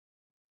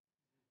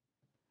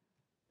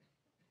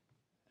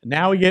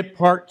Now we get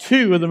part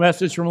 2 of the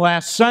message from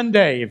last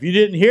Sunday. If you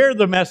didn't hear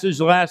the message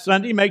last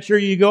Sunday, make sure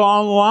you go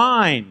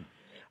online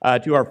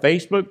to our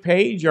Facebook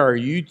page, our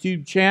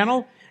YouTube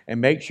channel, and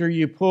make sure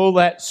you pull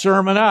that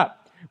sermon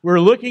up.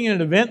 We're looking at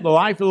an event in the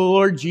life of the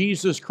Lord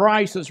Jesus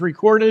Christ that's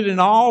recorded in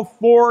all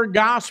 4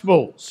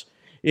 Gospels.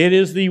 It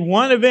is the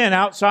one event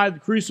outside the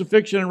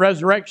crucifixion and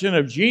resurrection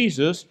of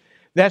Jesus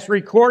that's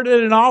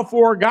recorded in all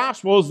 4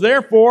 Gospels.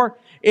 Therefore,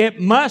 it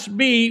must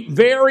be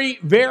very,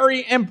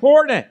 very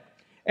important.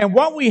 And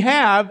what we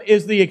have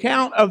is the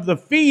account of the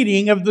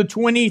feeding of the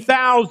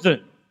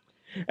 20,000.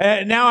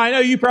 Now, I know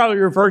you probably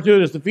refer to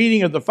it as the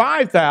feeding of the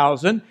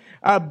 5,000,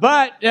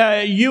 but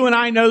you and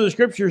I know the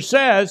Scripture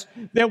says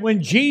that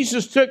when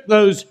Jesus took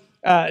those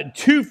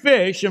 2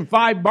 fish and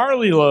 5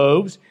 barley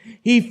loaves,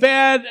 he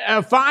fed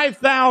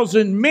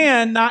 5,000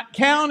 men, not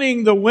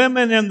counting the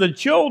women and the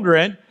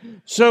children.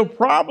 So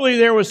probably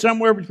there was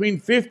somewhere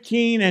between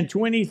 15 and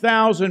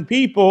 20,000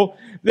 people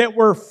that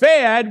were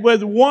fed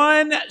with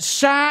 1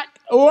 sack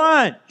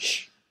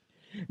lunch.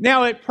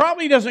 Now, it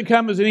probably doesn't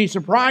come as any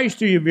surprise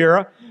to you,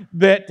 Vera,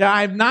 that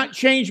I've not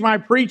changed my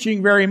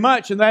preaching very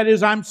much, and that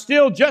is I'm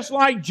still just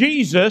like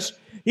Jesus.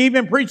 He's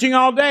been preaching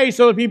all day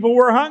so the people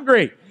were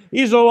hungry.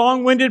 He's a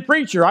long-winded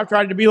preacher. I've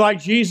tried to be like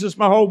Jesus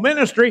my whole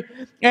ministry,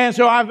 and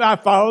so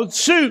I've followed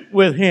suit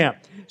with him.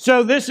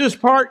 So this is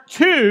part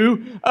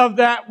 2 of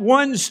that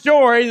one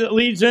story that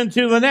leads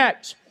into the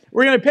next.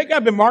 We're going to pick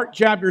up in Mark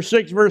chapter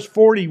 6, verse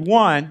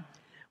 41.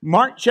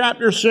 Mark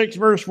chapter 6,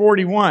 verse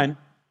 41.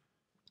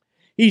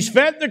 He's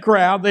fed the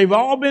crowd. They've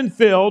all been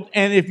filled.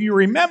 And if you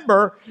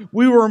remember,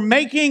 we were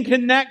making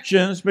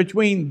connections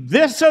between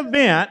this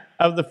event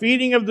of the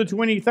feeding of the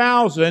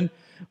 20,000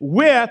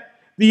 with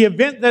the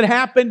event that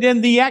happened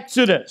in the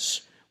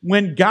Exodus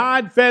when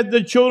God fed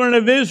the children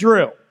of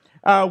Israel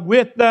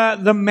with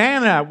the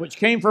manna which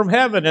came from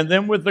heaven and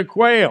then with the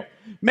quail.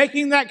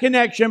 Making that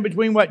connection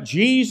between what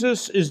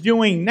Jesus is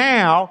doing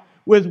now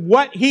with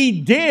what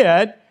he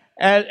did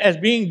as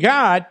being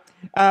God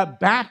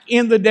back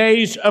in the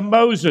days of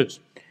Moses.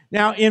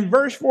 Now, in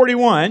verse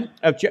 41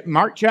 of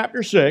Mark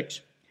chapter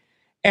 6,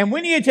 and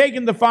when he had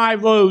taken the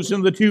 5 loaves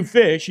and the 2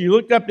 fish, he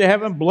looked up to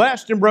heaven,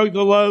 blessed and broke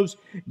the loaves,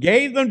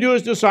 gave them to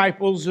his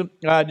disciples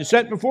to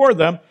set before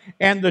them,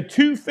 and the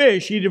 2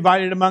 fish he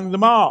divided among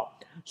them all.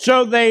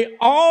 So they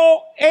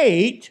all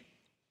ate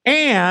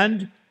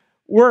and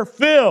were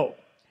filled.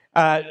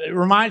 It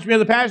reminds me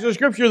of the passage of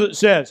Scripture that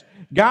says,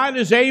 God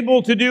is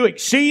able to do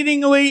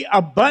exceedingly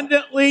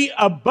abundantly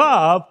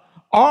above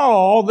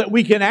all that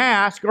we can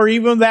ask or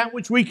even that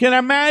which we can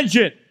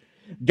imagine.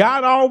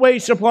 God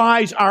always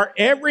supplies our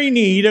every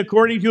need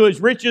according to his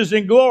riches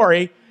and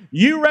glory.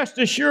 You rest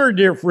assured,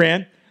 dear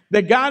friend,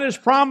 that God has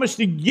promised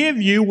to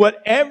give you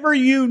whatever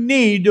you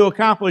need to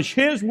accomplish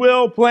his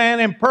will,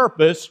 plan, and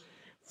purpose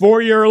for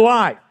your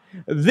life.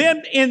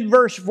 Then in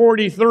verse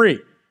 43,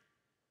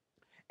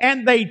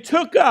 and they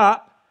took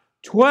up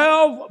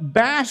 12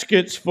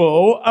 baskets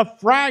full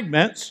of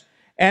fragments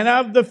and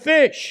of the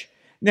fish.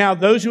 Now,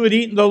 those who had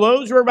eaten the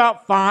loaves were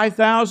about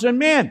 5,000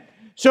 men.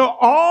 So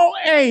all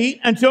ate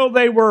until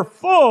they were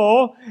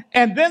full,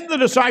 and then the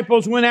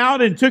disciples went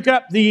out and took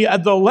up the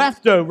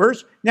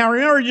leftovers. Now,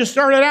 remember, you just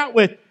started out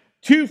with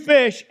 2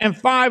 fish and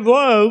 5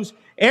 loaves.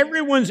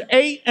 Everyone's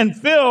ate and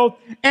filled,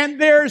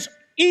 and there's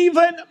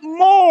even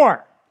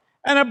more.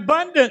 An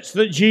abundance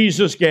that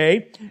Jesus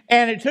gave,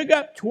 and it took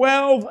up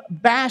 12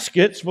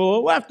 baskets full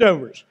of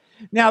leftovers.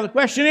 Now, the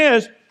question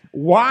is,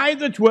 why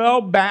the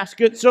 12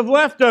 baskets of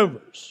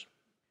leftovers?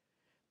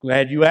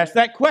 Glad you asked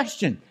that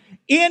question.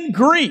 In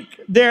Greek,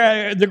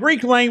 the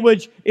Greek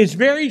language is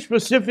very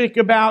specific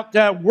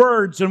about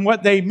words and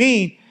what they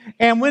mean.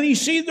 And when you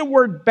see the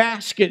word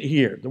basket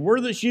here, the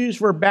word that's used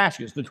for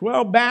baskets, the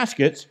 12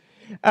 baskets,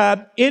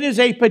 it is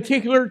a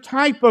particular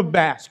type of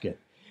basket.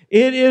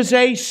 It is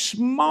a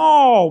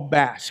small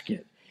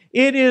basket.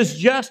 It is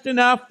just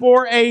enough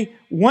for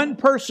one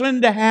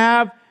person to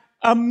have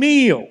a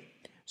meal.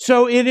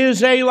 So it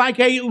is like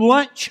a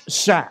lunch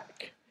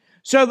sack.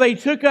 So they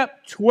took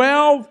up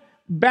 12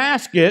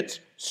 baskets,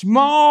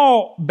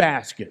 small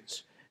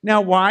baskets.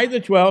 Now, why the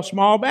 12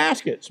 small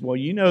baskets? Well,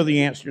 you know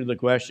the answer to the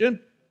question.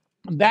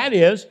 That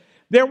is,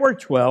 there were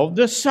 12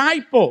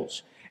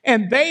 disciples,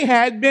 and they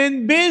had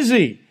been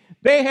busy.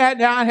 They had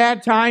not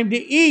had time to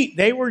eat.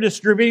 They were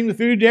distributing the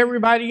food to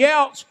everybody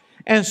else.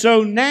 And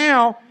so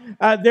now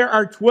there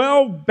are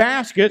 12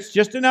 baskets,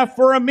 just enough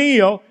for a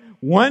meal,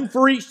 one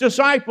for each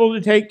disciple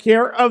to take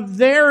care of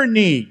their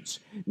needs.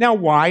 Now,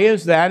 why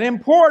is that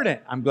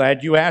important? I'm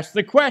glad you asked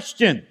the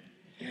question.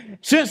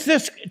 Since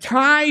this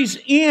ties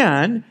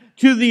in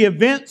to the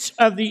events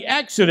of the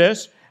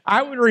Exodus,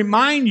 I would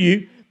remind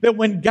you that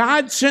when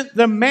God sent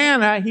the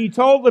manna, he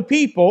told the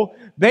people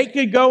they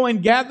could go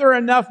and gather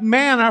enough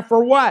manna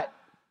for what?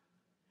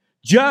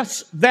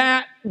 Just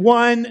that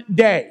one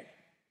day.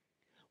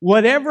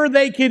 Whatever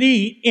they could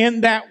eat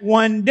in that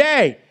one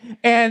day.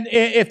 And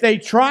if they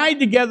tried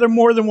to gather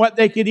more than what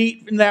they could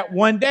eat in that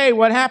one day,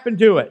 what happened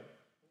to it?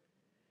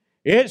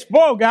 It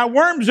spoiled, got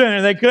worms in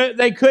it.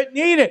 They couldn't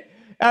eat it.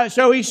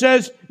 So he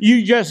says,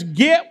 you just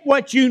get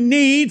what you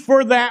need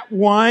for that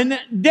one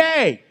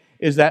day.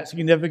 Is that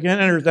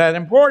significant or is that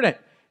important?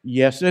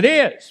 Yes, it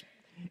is.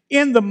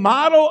 In the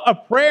model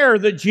of prayer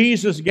that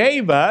Jesus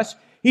gave us,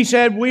 he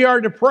said we are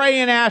to pray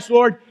and ask,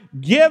 Lord,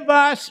 give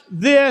us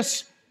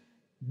this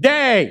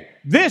day,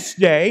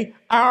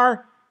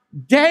 our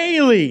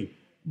daily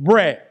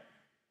bread.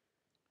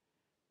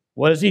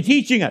 What is he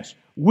teaching us?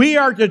 We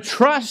are to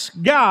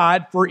trust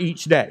God for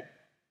each day.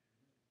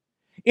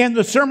 In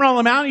the Sermon on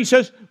the Mount, he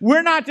says,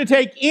 we're not to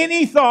take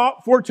any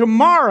thought for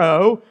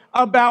tomorrow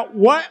about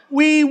what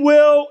we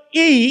will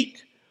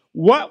eat,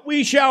 what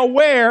we shall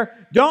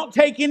wear. Don't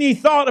take any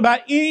thought about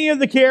any of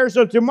the cares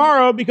of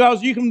tomorrow,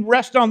 because you can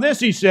rest on this,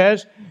 he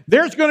says,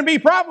 there's going to be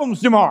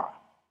problems tomorrow.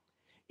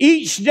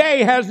 Each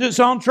day has its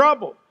own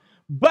trouble.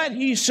 But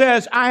he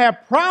says, I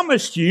have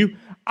promised you,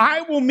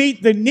 I will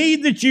meet the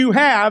need that you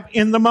have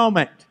in the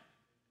moment.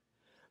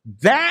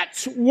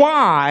 That's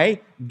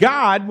why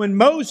God, when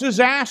Moses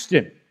asked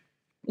him,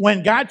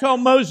 when God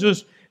told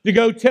Moses to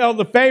go tell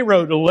the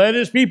Pharaoh to let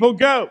his people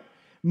go,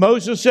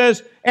 Moses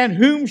says, and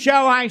whom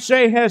shall I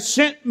say has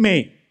sent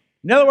me?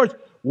 In other words,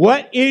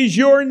 what is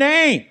your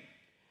name?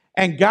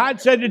 And God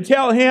said to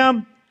tell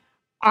him,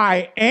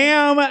 I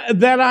am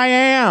that I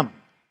am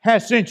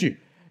has sent you.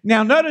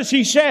 Now notice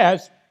he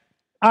says,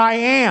 I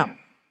am.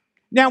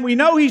 Now we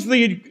know he's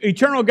the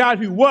eternal God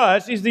who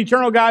was, he's the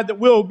eternal God that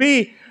will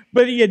be,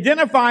 but he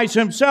identifies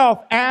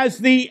himself as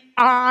the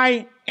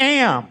I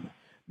am.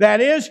 That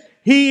is,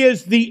 he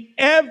is the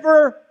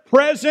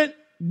ever-present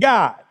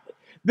God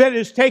that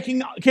is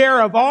taking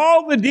care of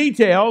all the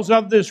details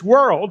of this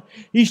world.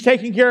 He's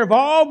taking care of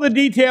all the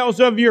details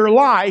of your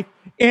life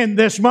in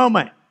this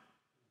moment.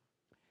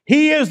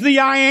 He is the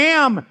I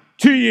am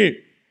to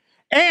you.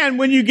 And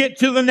when you get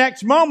to the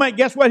next moment,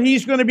 guess what?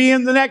 He's going to be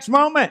in the next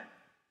moment.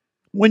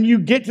 When you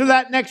get to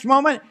that next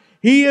moment,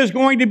 he is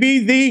going to be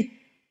the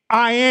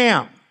I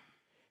am.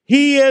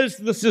 He is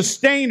the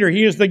sustainer.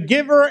 He is the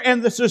giver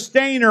and the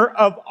sustainer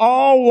of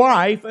all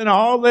life and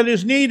all that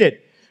is needed.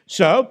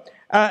 So,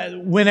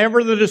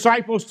 whenever the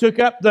disciples took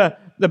up the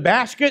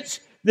baskets,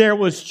 there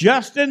was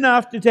just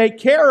enough to take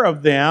care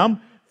of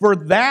them for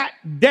that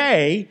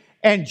day.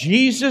 And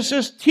Jesus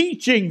is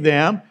teaching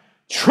them,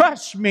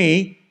 trust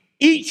me,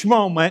 each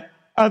moment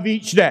of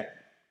each day.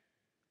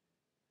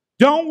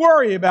 Don't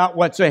worry about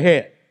what's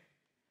ahead.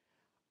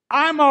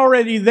 I'm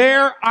already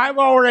there. I've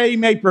already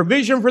made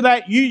provision for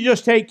that. You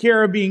just take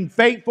care of being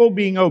faithful,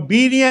 being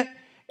obedient,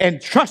 and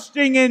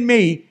trusting in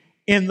me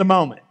in the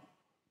moment.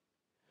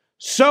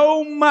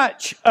 So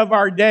much of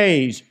our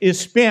days is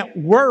spent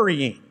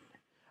worrying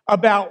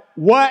about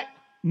what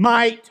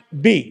might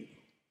be.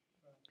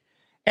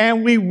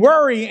 And we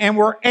worry and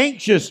we're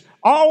anxious,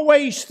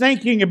 always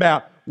thinking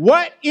about,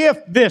 what if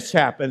this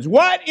happens?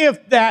 What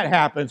if that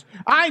happens?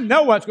 I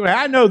know what's going to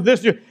happen. I know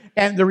this.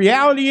 And the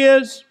reality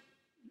is,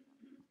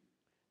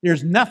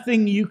 there's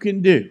nothing you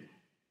can do.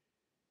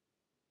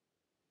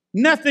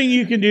 Nothing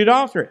you can do to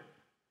alter it.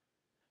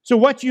 So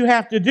what you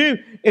have to do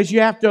is you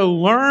have to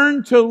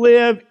learn to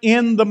live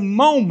in the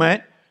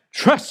moment,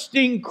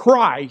 trusting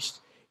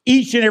Christ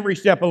each and every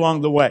step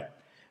along the way.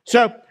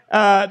 So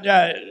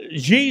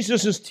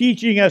Jesus is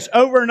teaching us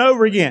over and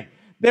over again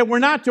that we're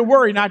not to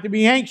worry, not to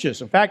be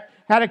anxious. In fact,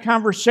 had a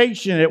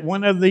conversation at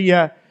one of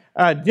the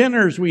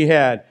dinners we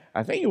had.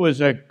 I think it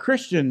was a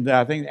Christian,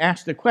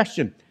 asked the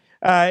question.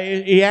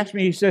 He asked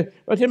me, he said,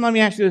 well, Tim, let me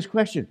ask you this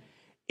question.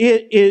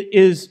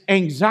 Is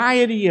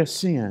anxiety a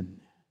sin?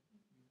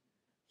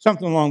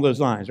 Something along those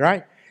lines,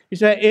 right? He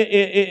said,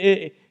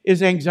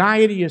 is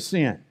anxiety a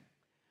sin?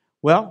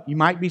 Well, you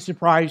might be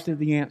surprised at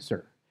the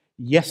answer.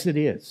 Yes, it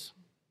is.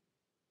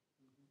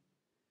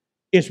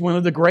 It's one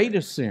of the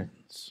greatest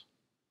sins.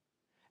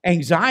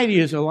 Anxiety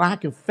is a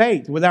lack of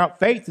faith. Without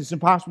faith, it's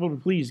impossible to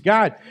please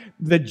God.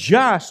 The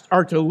just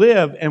are to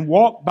live and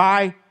walk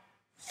by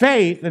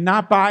faith and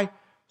not by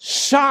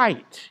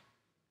sight.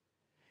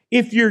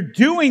 If you're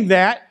doing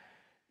that,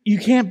 you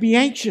can't be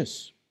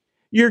anxious.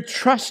 You're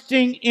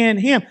trusting in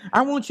Him.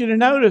 I want you to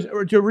notice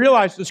or to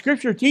realize the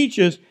Scripture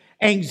teaches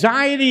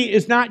anxiety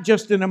is not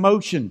just an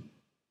emotion.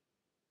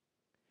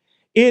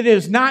 It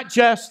is not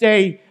just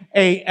a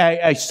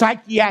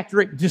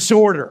psychiatric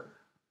disorder.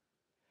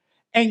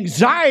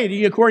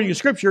 Anxiety, according to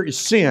Scripture, is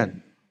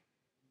sin.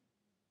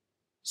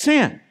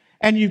 Sin.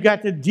 And you've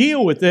got to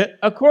deal with it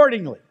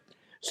accordingly.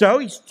 So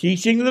he's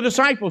teaching the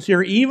disciples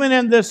here, even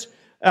in this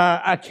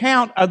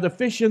account of the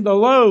fish and the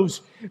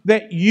loaves,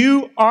 that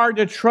you are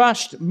to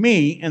trust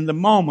me in the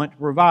moment to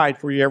provide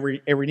for you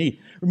every need.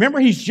 Remember,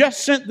 he's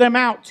just sent them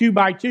out 2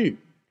 by 2.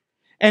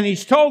 And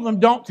he's told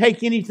them, don't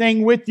take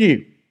anything with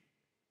you.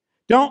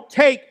 Don't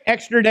take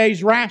extra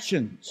days'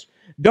 rations.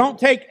 Don't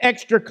take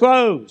extra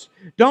clothes.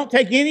 Don't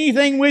take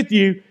anything with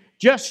you.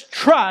 Just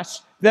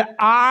trust that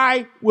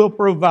I will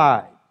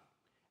provide.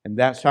 And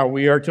that's how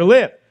we are to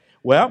live.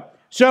 Well,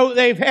 so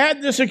they've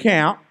had this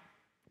account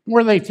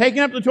where they've taken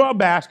up the 12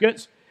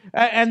 baskets,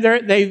 and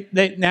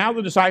now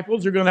the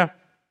disciples are going to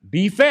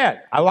be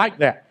fed. I like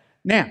that.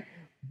 Now,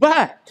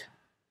 but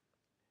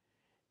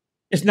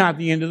it's not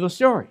the end of the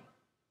story.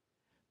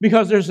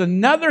 Because there's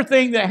another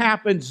thing that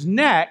happens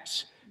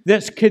next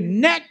that's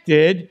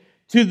connected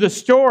to the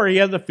story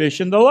of the fish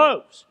and the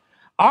loaves.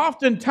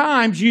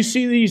 Oftentimes, you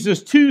see these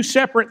as two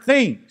separate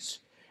things,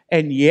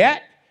 and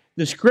yet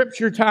the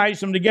Scripture ties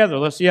them together.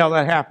 Let's see how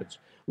that happens.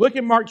 Look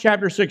at Mark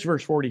chapter 6,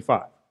 verse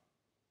 45.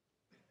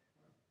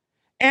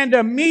 And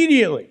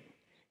immediately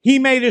he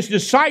made his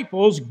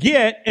disciples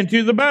get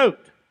into the boat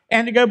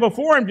and to go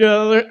before him to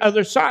the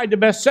other side to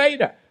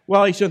Bethsaida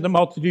while he sent the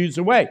multitudes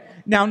away.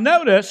 Now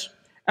notice,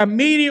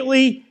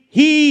 immediately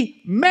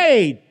he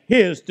made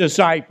his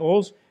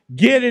disciples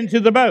get into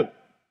the boat.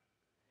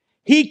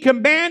 He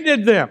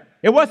commanded them.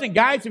 It wasn't,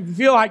 guys, if you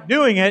feel like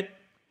doing it.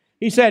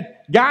 He said,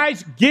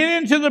 guys,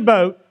 get into the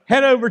boat,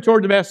 head over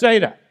toward the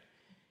Bethsaida.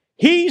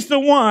 He's the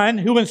one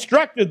who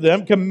instructed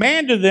them,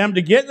 commanded them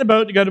to get in the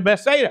boat to go to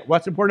Bethsaida.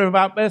 What's important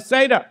about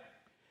Bethsaida?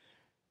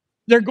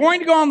 They're going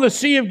to go on the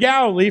Sea of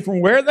Galilee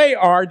from where they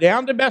are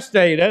down to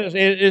Bethsaida.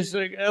 It's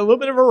a little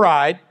bit of a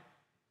ride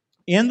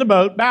in the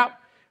boat,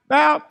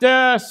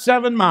 about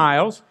 7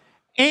 miles.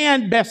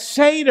 And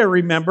Bethsaida,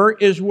 remember,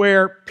 is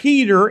where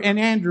Peter and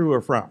Andrew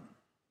are from.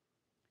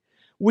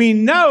 We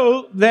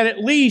know that at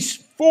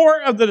least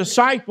 4 of the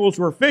disciples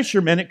were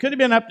fishermen. It could have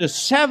been up to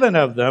 7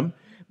 of them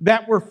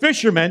that were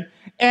fishermen,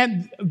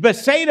 and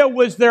Bethsaida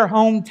was their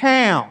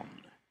hometown.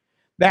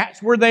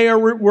 That's where they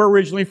were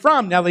originally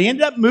from. Now, they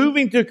ended up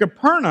moving to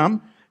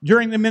Capernaum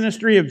during the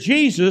ministry of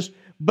Jesus,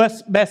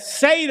 but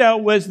Bethsaida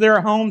was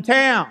their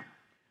hometown.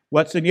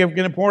 What's significant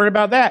and important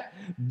about that?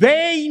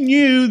 They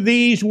knew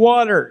these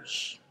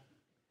waters.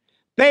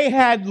 They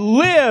had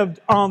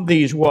lived on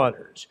these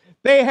waters.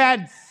 They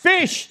had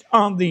fished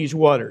on these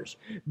waters.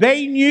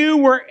 They knew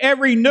where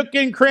every nook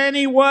and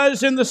cranny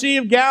was in the Sea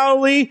of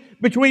Galilee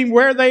between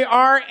where they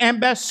are and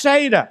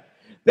Bethsaida.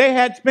 They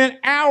had spent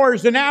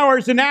hours and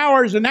hours and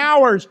hours and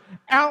hours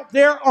out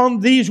there on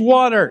these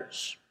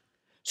waters.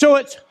 So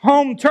it's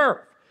home turf.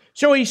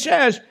 So he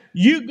says,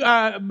 you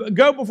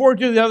go before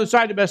to the other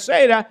side of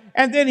Bethsaida,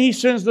 and then he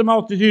sends the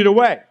multitude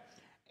away.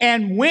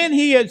 And when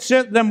he had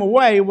sent them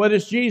away, what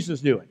is Jesus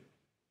doing?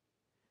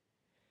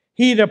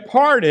 He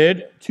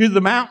departed to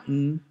the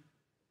mountain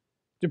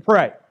to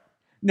pray.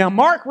 Now,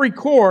 Mark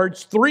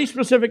records 3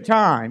 specific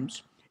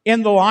times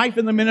in the life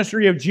and the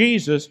ministry of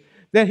Jesus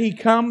that he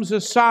comes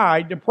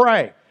aside to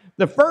pray.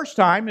 The first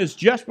time is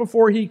just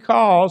before he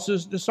calls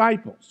his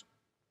disciples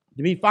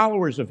to be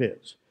followers of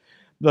his.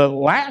 The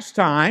last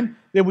time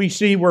that we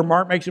see where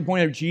Mark makes a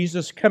point of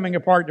Jesus coming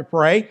apart to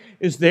pray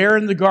is there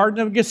in the Garden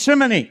of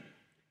Gethsemane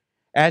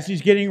as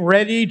he's getting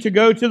ready to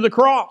go to the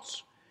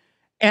cross.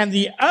 And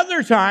the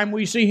other time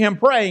we see him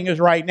praying is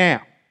right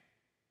now.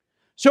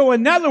 So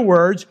in other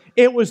words,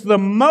 it was the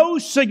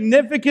most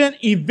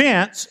significant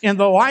events in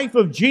the life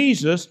of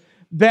Jesus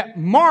that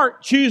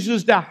Mark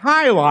chooses to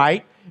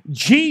highlight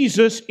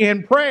Jesus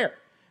in prayer.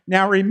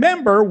 Now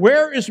remember,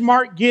 where is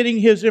Mark getting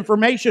his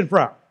information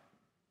from?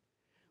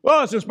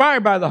 Well, it's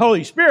inspired by the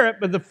Holy Spirit,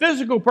 but the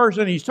physical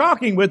person he's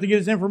talking with to get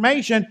his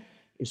information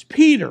is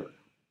Peter.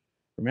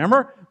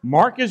 Remember,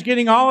 Mark is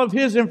getting all of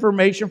his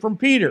information from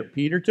Peter.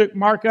 Peter took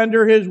Mark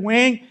under his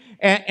wing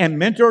and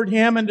mentored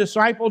him and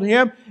discipled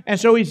him. And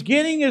so he's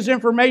getting his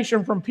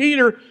information from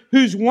Peter,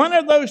 who's one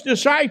of those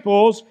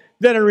disciples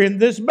that are in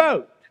this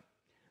boat.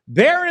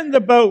 They're in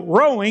the boat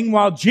rowing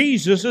while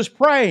Jesus is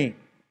praying.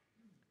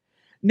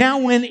 Now,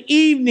 when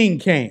evening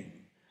came,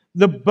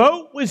 the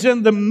boat was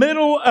in the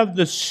middle of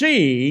the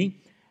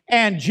sea,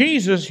 and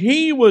Jesus,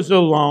 he was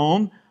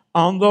alone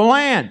on the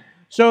land.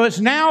 So it's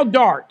now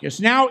dark. It's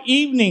now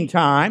evening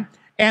time,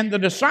 and the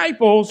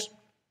disciples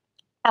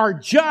are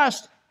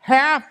just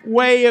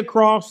halfway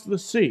across the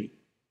sea.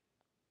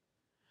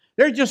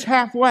 They're just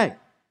halfway.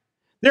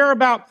 They're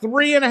about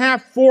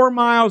 3.5, 4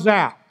 miles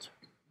out.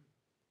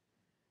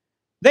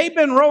 They've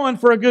been rowing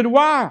for a good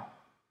while,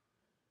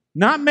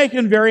 not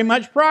making very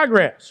much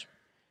progress.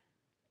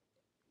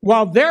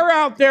 While they're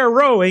out there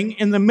rowing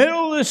in the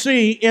middle of the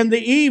sea in the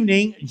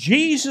evening,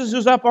 Jesus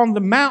is up on the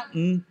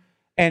mountain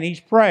and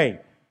he's praying.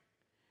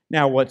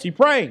 Now, what's he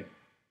praying?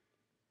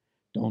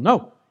 Don't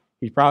know.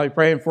 He's probably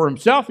praying for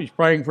himself. He's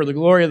praying for the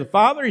glory of the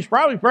Father. He's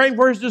probably praying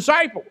for his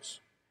disciples.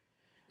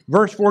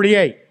 Verse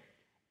 48.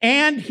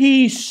 And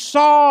he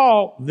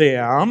saw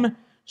them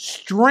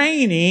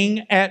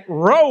straining at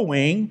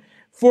rowing,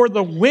 for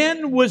the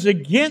wind was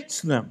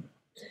against them.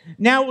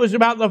 Now, it was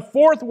about the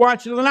 4th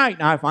watch of the night.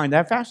 Now, I find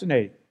that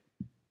fascinating.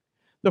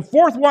 The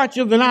 4th watch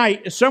of the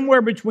night is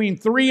somewhere between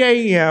 3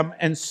 a.m.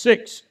 and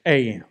 6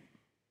 a.m.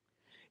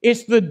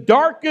 It's the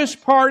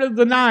darkest part of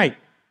the night.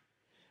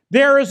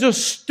 There is a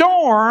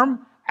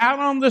storm out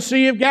on the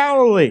Sea of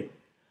Galilee.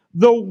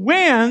 The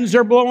winds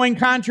are blowing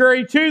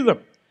contrary to them.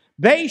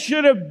 They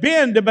should have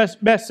been to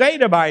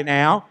Bethsaida by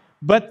now,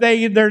 but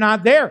they're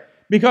not there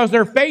because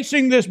they're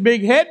facing this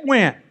big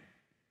headwind.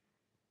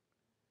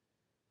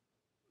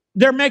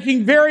 They're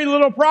making very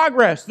little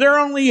progress. They're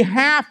only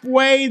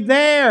halfway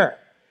there.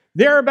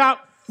 They're about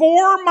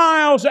 4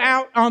 miles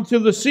out onto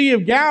the Sea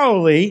of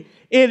Galilee.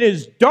 It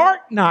is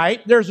dark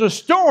night. There's a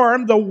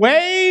storm. The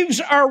waves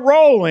are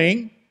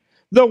rolling.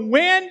 The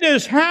wind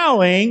is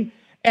howling.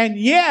 And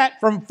yet,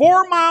 from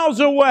 4 miles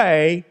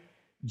away,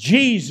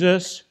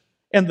 Jesus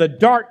in the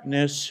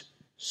darkness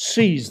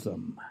sees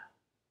them.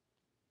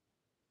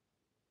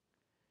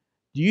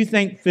 Do you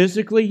think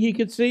physically he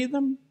could see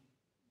them?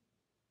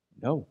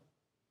 No.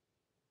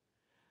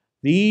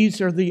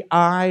 These are the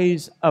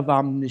eyes of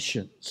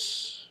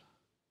omniscience.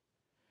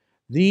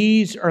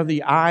 These are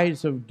the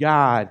eyes of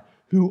God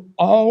who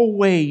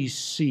always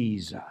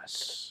sees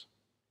us.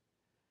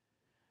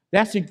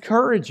 That's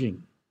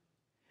encouraging.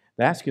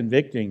 That's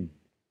convicting.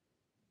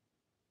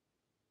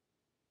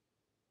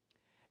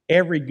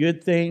 Every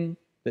good thing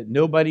that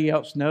nobody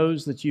else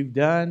knows that you've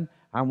done,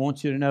 I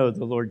want you to know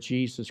the Lord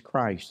Jesus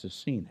Christ has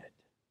seen it.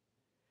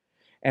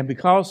 And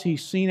because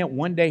He's seen it,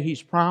 one day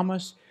He's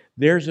promised,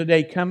 there's a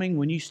day coming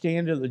when you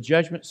stand at the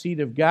judgment seat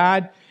of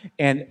God,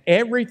 and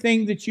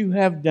everything that you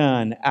have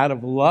done out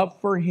of love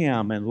for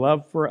Him and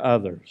love for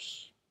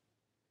others,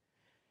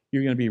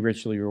 you're going to be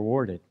richly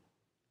rewarded.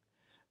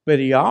 But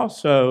He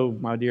also,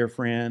 my dear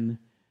friend,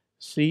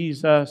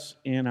 sees us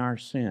in our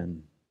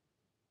sin.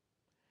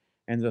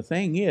 And the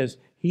thing is,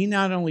 He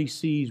not only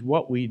sees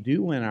what we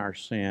do in our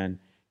sin,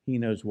 He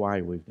knows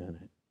why we've done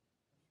it.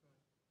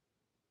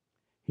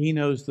 He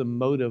knows the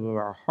motive of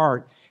our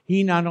heart.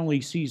 He not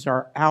only sees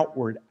our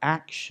outward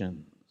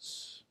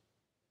actions,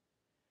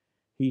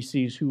 He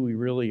sees who we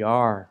really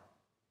are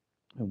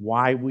and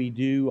why we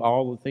do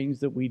all the things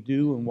that we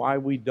do and why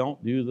we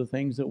don't do the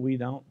things that we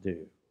don't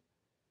do.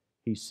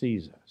 He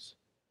sees us.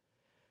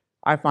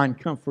 I find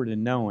comfort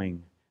in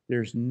knowing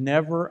there's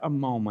never a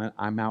moment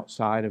I'm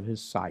outside of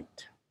His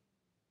sight.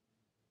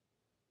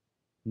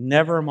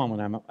 Never a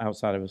moment I'm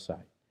outside of His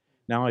sight.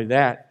 Not only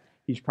that,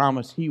 He's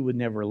promised He would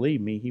never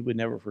leave me. He would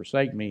never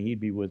forsake me. He'd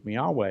be with me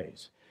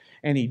always.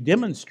 And He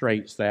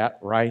demonstrates that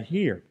right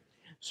here.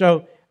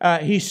 So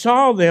He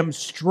saw them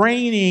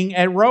straining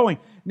at rowing.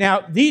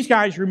 Now, these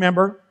guys,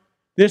 remember,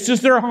 this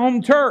is their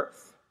home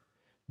turf.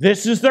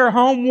 This is their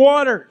home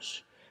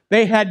waters.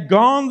 They had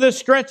gone this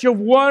stretch of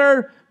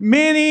water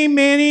many,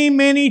 many,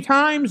 many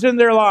times in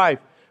their life.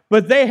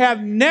 But they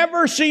have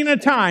never seen a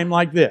time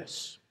like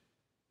this.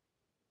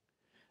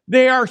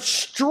 They are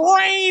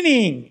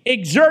straining,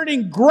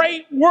 exerting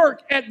great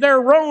work at their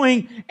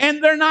rowing,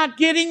 and they're not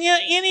getting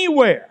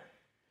anywhere.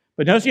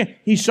 But notice,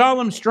 He saw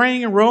them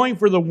straining and rowing,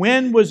 for the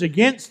wind was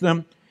against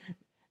them.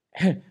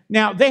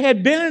 Now, they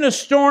had been in a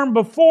storm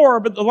before,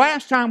 but the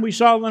last time we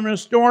saw them in a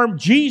storm,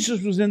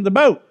 Jesus was in the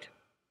boat.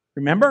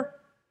 Remember?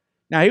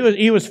 Now,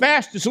 he was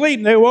fast asleep,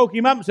 and they woke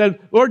Him up and said,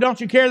 Lord, don't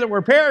you care that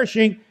we're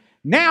perishing?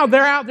 Now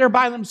they're out there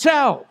by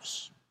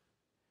themselves.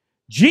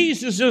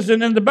 Jesus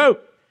isn't in the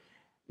boat.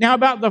 Now,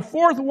 about the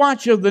fourth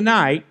watch of the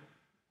night,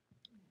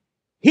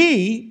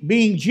 He,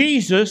 being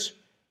Jesus,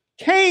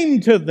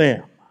 came to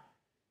them.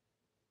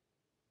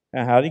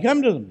 Now, how did He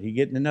come to them? Did He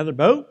get in another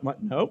boat?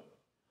 What? No.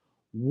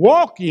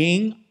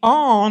 Walking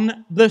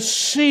on the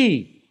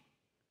sea,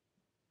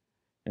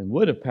 and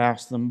would have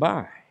passed them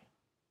by.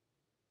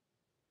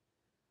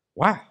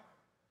 Wow.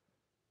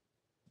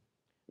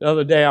 The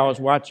other day I was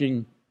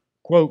watching,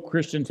 quote,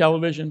 Christian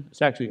television.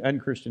 It's actually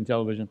unchristian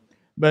television.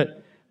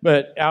 But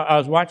I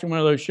was watching one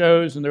of those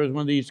shows, and there was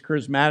one of these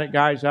charismatic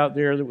guys out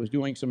there that was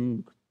doing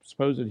some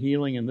supposed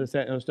healing and this,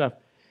 that, and other stuff.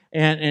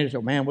 And he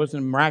said, man,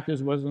 wasn't it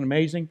miraculous? Wasn't it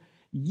amazing?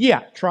 Yeah,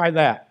 try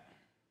that.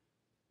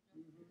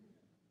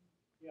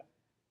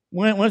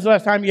 When's the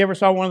last time you ever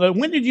saw one of those?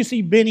 When did you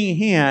see Benny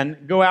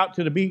Hinn go out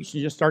to the beach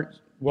and just start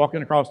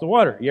walking across the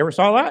water? You ever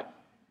saw that?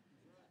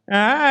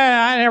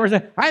 I never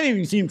said. I didn't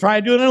even see him try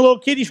to do it in a little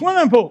kiddie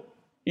swimming pool.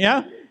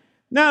 Yeah,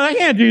 no, they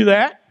can't do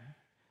that.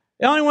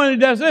 The only one who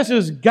does this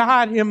is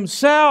God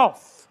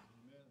Himself.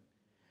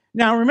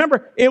 Now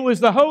remember, it was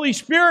the Holy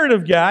Spirit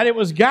of God. It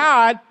was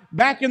God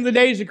back in the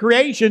days of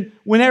creation.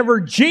 Whenever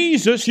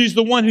Jesus, He's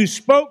the one who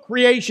spoke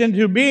creation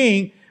to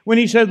being, when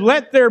He said,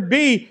 "Let there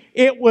be,"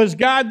 it was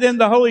God, then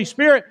the Holy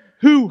Spirit,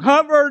 who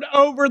hovered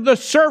over the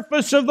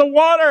surface of the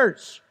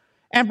waters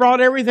and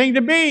brought everything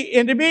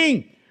into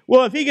being.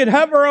 Well, if He could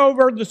hover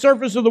over the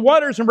surface of the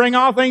waters and bring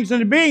all things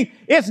into being,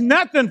 it's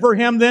nothing for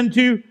Him then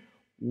to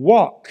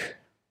walk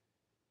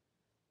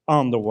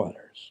on the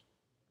waters.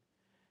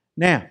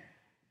 Now,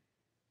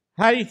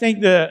 how do you think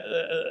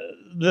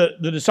the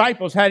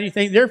disciples, how do you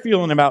think they're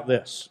feeling about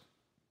this?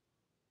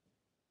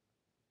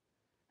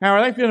 How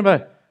are they feeling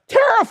about it?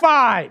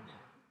 Terrified.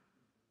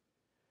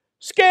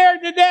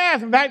 Scared to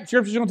death. In fact, the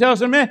Scripture's going to tell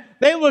us in a minute.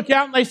 They look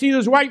out and they see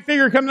this white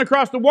figure coming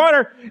across the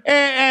water,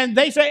 and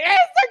they say, "It's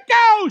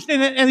a ghost!"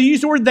 And they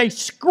use the word, they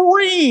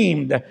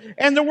screamed.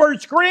 And the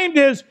word screamed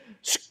is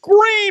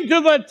screamed to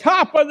the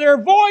top of their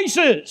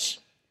voices.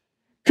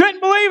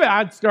 Couldn't believe it.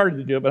 I'd started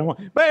to do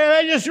it, but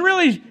they just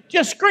really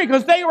screamed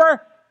because they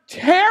were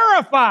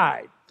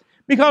terrified.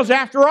 Because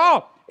after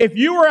all, if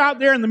you were out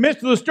there in the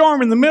midst of the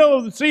storm in the middle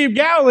of the Sea of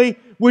Galilee,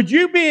 would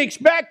you be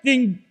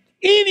expecting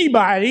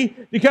anybody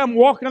to come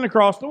walking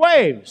across the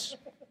waves?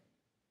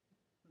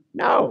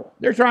 No.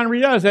 They're trying to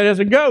read us that as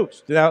a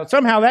ghost. Now,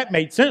 somehow that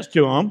made sense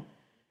to them.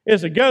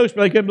 It's a ghost,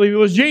 but they couldn't believe it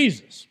was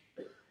Jesus.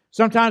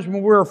 Sometimes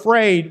when we're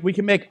afraid, we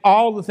can make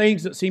all the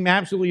things that seem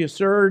absolutely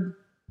absurd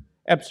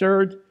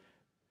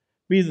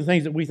be the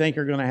things that we think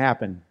are going to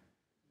happen.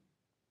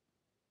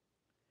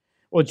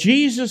 Well,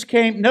 Jesus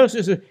came,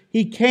 notice this,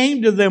 he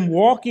came to them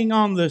walking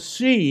on the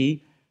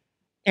sea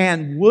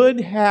and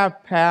would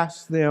have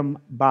passed them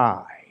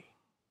by.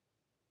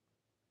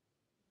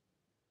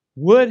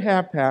 Would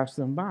have passed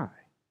them by.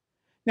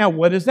 Now,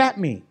 what does that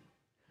mean?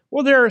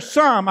 Well, there are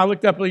some, I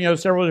looked up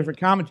several different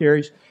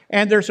commentaries,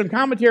 and there's some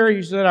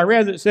commentaries that I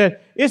read that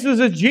said, this is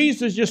as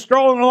Jesus just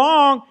strolling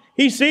along,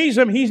 he sees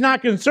them, he's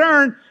not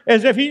concerned,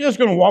 as if he's just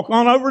going to walk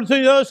on over to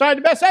the other side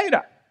of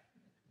Bethsaida.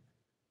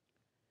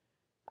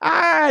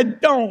 I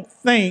don't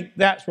think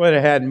that's what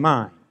it had in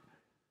mind.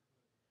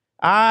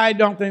 I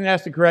don't think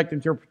that's the correct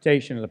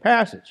interpretation of the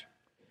passage.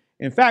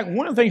 In fact,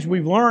 one of the things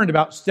we've learned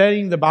about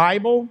studying the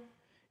Bible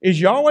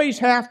is you always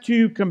have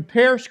to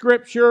compare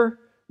Scripture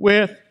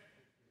with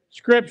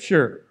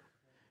Scripture.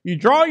 You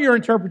draw your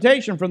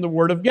interpretation from the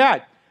Word of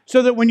God.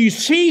 So that when you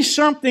see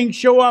something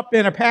show up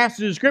in a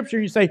passage of Scripture,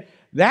 you say,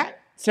 that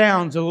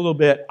sounds a little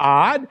bit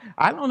odd.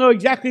 I don't know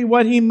exactly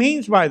what he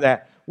means by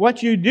that.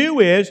 What you do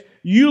is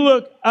you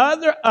look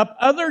up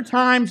other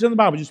times in the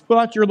Bible. Just pull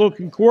out your little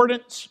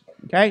concordance.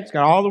 Okay, it's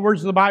got all the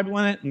words of the Bible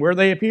in it and where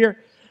they appear.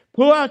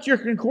 Pull out your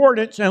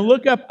concordance and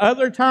look up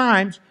other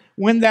times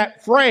when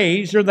that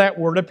phrase or that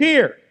word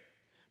appeared.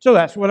 So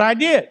that's what I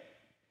did.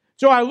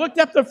 So I looked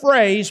up the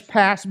phrase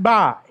pass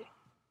by.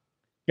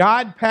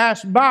 God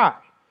passed by.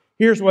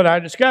 Here's what I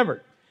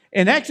discovered.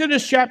 In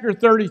Exodus chapter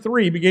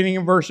 33, beginning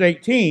in verse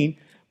 18,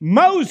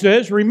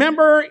 Moses,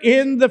 remember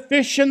in the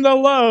fish and the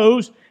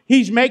loaves,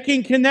 he's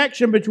making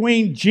connection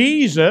between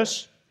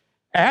Jesus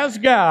as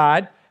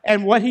God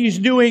and what he's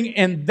doing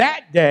in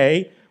that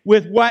day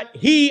with what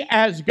he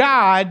as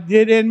God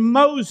did in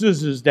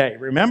Moses' day.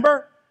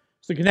 Remember?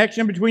 It's the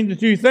connection between the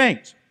two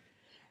things.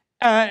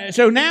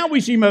 So now we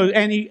see Moses,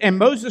 and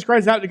Moses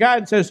cries out to God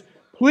and says,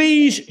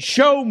 please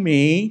show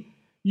me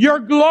your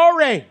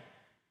glory.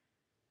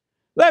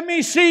 Let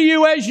me see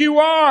you as you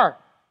are.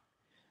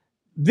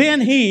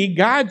 Then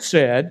God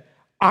said,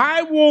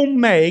 I will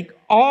make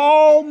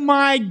all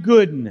my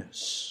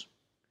goodness,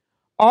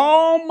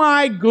 all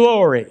my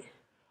glory,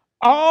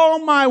 all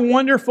my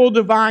wonderful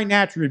divine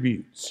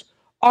attributes,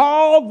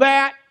 all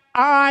that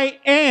I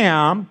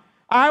am,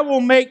 I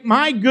will make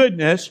my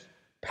goodness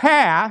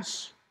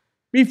pass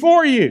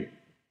before you.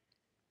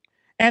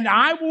 And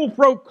I will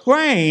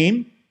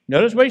proclaim,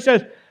 notice what he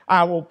says,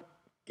 I will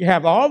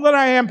have all that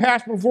I am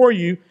pass before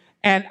you,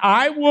 and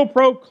I will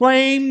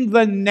proclaim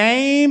the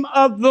name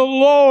of the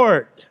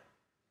Lord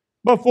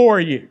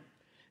before you.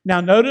 Now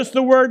notice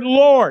the word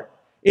Lord.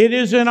 It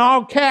is in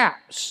all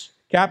caps.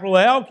 Capital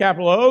L,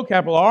 capital O,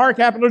 capital R,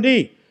 capital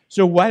D.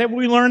 So what have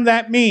we learned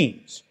that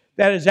means?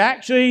 That is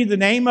actually the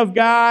name of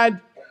God,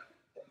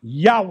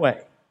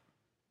 Yahweh.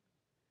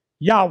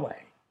 Yahweh.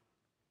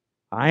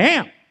 I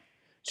am.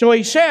 So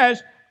he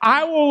says,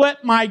 I will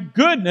let my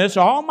goodness,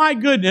 all my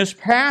goodness,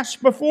 pass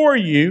before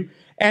you,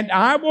 and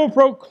I will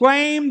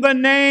proclaim the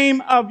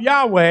name of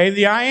Yahweh,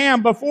 the I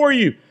am, before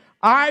you.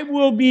 I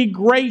will be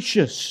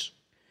gracious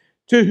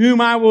to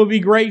whom I will be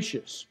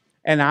gracious,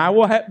 and I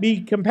will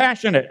be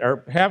compassionate,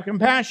 or have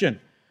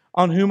compassion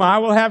on whom I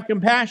will have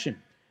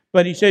compassion.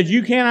 But he says,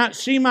 you cannot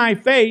see my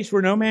face,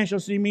 for no man shall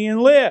see me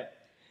and live.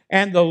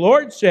 And the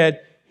Lord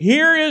said,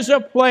 here is a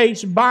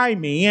place by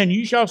me, and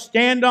you shall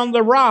stand on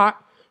the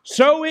rock,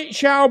 so it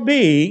shall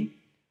be,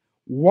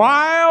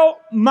 while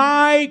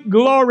my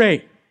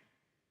glory,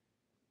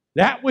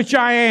 that which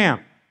I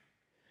am,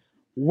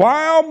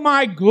 while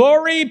my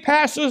glory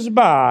passes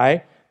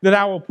by, that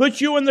I will put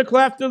you in the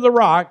cleft of the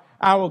rock,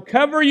 I will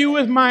cover you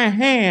with my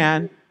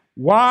hand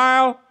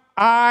while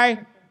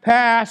I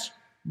pass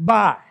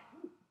by.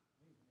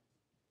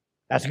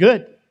 That's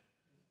good.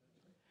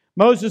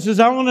 Moses says,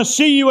 I want to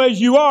see you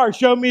as you are.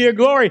 Show me your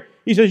glory.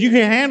 He says, you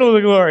can't handle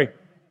the glory.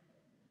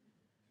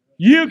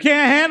 You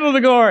can't handle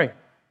the glory.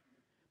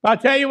 I'll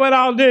tell you what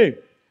I'll do.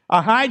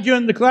 I'll hide you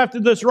in the cleft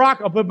of this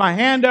rock. I'll put my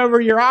hand over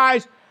your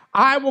eyes.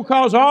 I will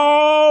cause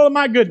all of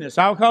my goodness.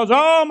 I will cause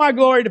all my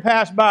glory to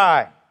pass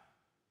by.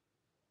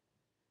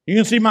 You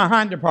can see my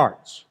hinder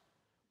parts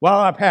while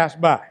I pass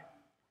by.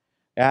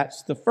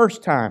 That's the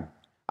first time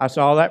I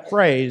saw that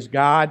phrase,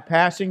 God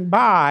passing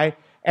by,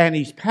 and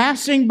he's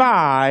passing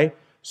by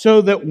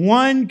so that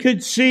one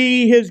could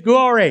see his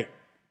glory.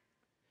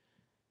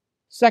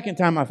 Second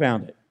time I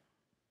found it.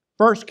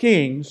 1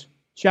 Kings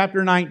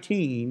chapter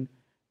 19,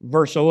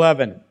 verse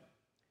 11.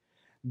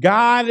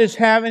 God is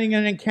having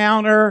an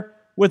encounter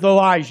with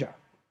Elijah.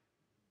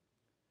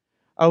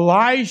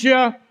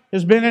 Elijah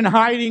has been in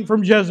hiding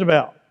from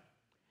Jezebel.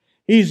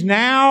 He's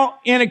now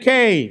in a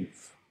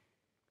cave.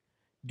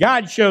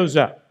 God shows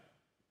up.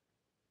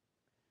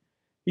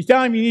 He's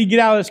telling him you need to get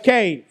out of this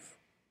cave.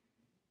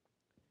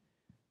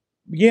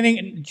 Beginning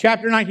in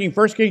chapter 19,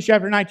 1 Kings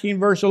chapter 19,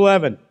 verse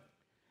 11.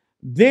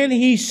 Then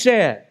he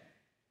said,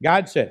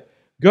 God said,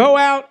 go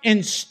out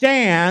and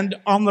stand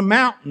on the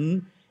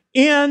mountain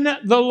in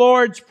the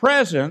Lord's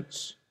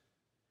presence.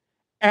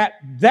 At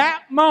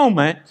that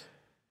moment,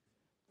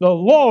 the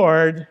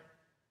Lord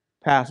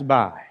passed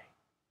by.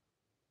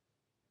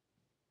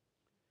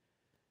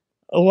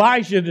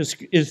 Elijah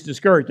is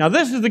discouraged. Now,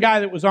 this is the guy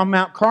that was on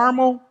Mount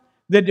Carmel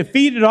that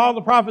defeated all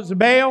the prophets of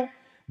Baal.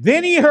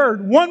 Then he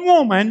heard one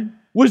woman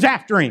was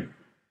after him.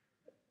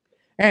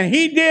 And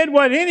he did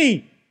what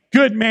any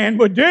good man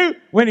would do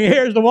when he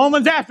hears the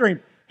woman's after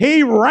him.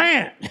 He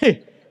ran.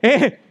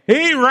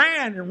 He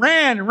ran and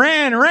ran and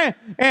ran and ran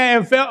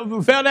and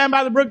fell down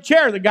by the brook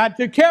chair. The God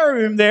took care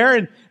of him there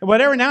and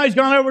whatever. Now he's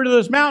gone over to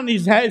this mountain.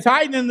 He's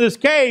hiding in this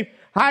cave,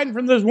 hiding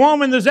from this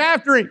woman that's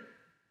after him.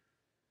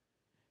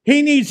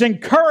 He needs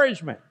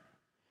encouragement.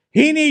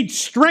 He needs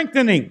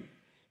strengthening.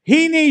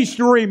 He needs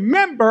to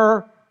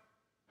remember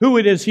who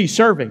it is he's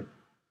serving.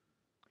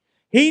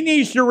 He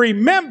needs to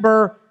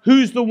remember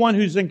who's the one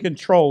who's in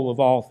control of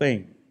all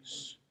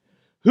things.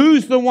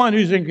 Who's the one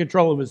who's in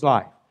control of his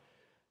life.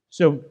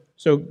 So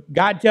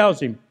God tells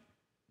him,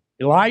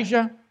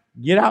 Elijah,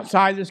 get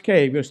outside this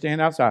cave. Go stand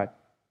outside.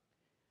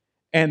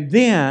 And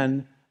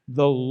then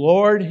the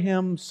Lord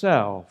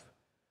himself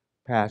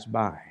passed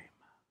by him,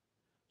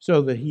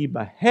 so that he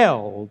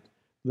beheld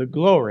the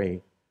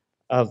glory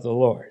of the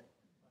Lord.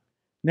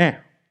 Now,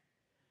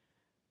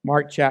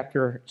 Mark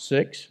chapter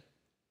 6,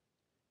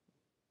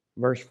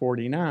 verse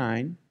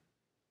 49.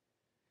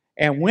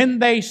 And when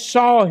they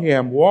saw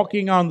him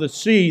walking on the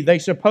sea, they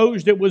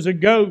supposed it was a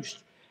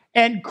ghost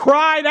and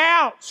cried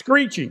out,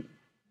 screeching.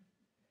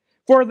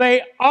 For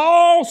they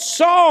all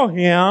saw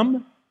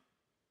him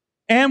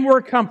and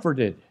were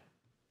comforted.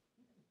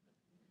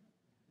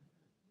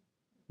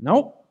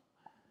 Nope.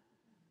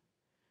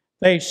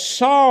 They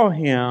saw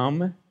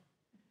him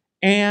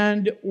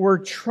and were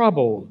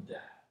troubled.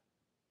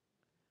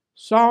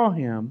 Saw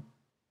him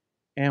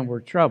and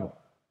were troubled.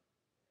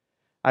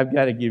 I've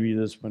got to give you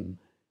this one.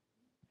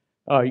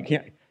 Oh, you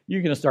can't.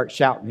 You're going to start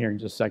shouting here in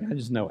just a second. I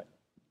just know it.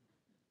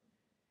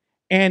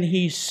 And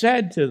he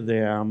said to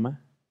them,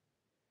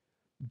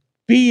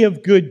 be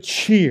of good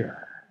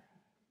cheer.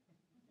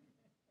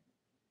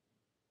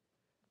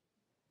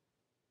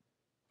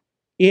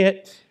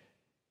 It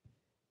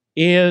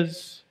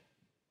is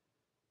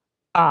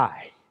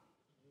I.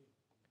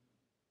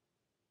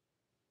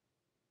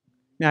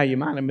 Now, you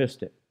might have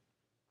missed it.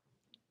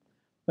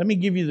 Let me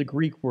give you the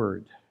Greek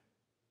word.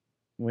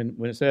 When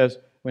it says,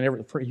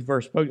 whenever he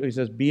first spoke, he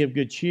says, be of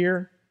good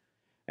cheer.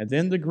 And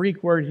then the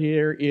Greek word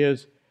here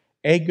is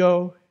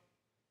ego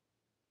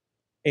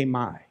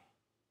eimi,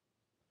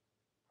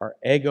 or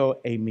ego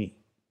eimi.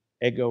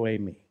 Ego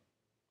eimi.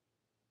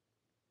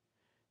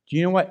 Do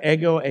you know what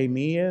ego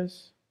eimi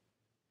is?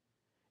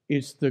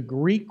 It's the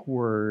Greek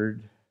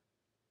word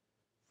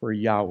for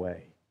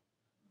Yahweh.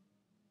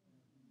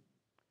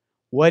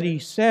 What he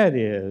said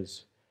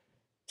is,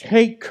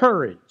 take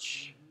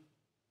courage,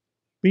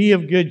 be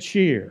of good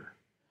cheer.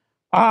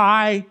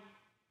 I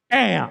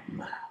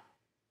am.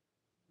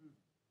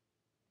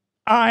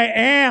 I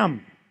am.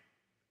 Do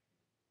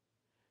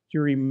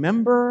you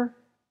remember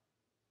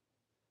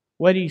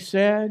what he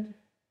said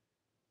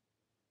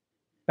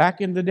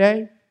back in the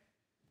day?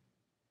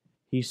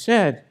 He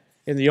said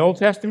in the Old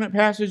Testament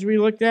passage we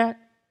looked at,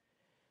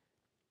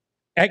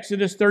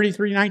 Exodus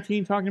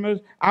 33:19, talking about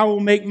this, I will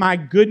make my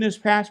goodness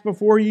pass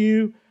before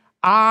you.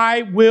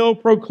 I will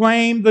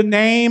proclaim the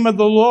name of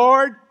the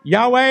Lord,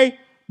 Yahweh,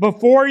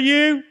 before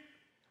you.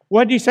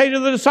 What did he say to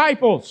the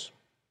disciples?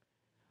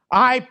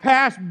 I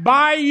passed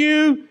by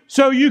you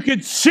so you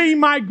could see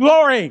my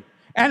glory.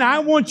 And I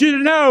want you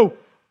to know,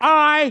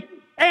 I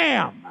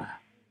am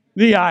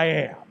the I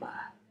am.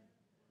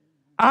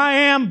 I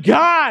am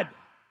God.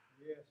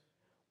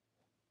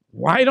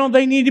 Why don't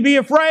they need to be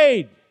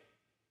afraid?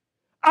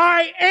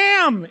 I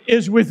am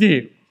is with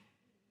you.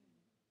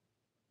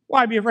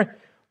 Why be afraid?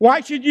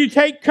 Why should you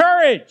take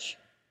courage?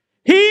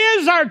 He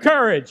is our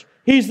courage.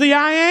 He's the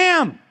I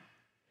am.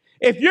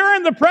 If you're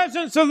in the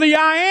presence of the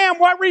I am,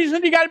 what reason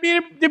do you got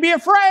to be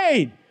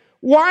afraid?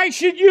 Why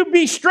should you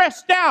be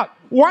stressed out?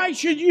 Why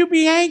should you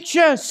be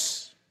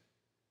anxious?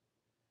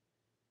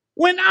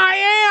 When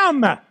I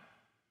am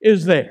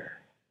is there,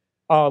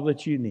 all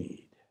that you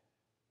need.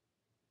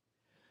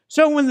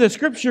 So when the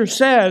scripture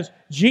says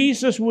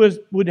Jesus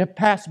would have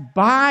passed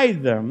by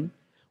them,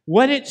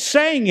 what it's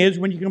saying is,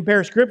 when you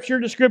compare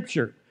scripture to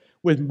scripture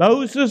with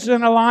Moses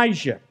and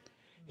Elijah,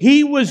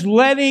 he was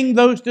letting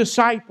those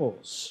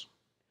disciples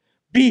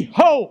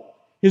behold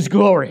his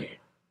glory,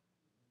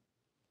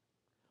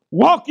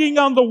 walking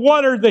on the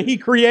water that he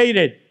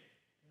created,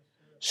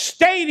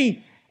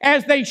 stating,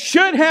 as they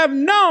should have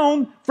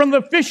known from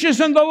the fishes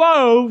and the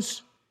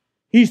loaves,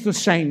 he's the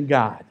same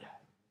God.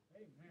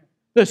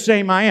 The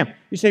same I am.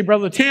 You say,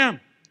 Brother Tim,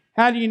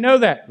 how do you know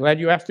that? Glad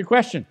you asked the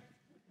question.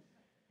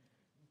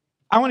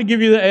 I want to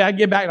give you I'll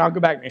go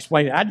back and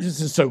explain it. This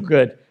is so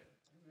good.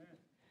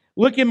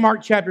 Look in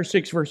Mark chapter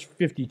 6, verse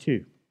 52.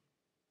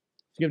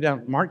 Let's give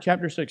down Mark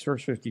chapter 6,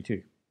 verse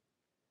 52.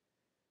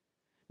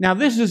 Now,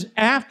 this is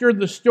after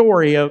the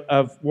story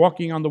of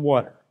walking on the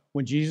water,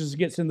 when Jesus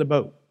gets in the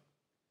boat.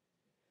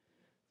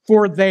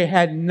 For they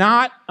had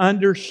not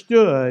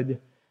understood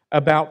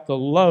about the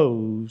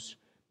loaves,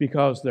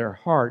 because their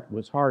heart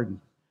was hardened.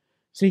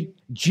 See,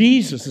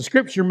 Jesus, the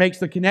Scripture makes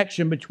the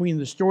connection between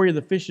the story of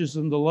the fishes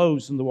and the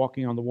loaves and the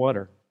walking on the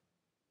water.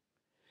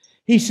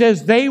 He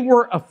says they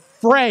were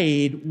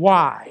afraid.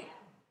 Why?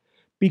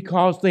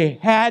 Because they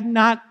had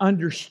not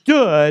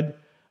understood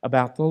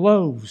about the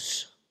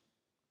loaves.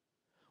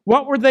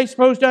 What were they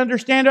supposed to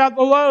understand about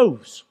the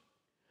loaves?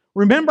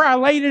 Remember, I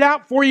laid it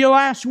out for you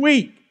last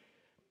week.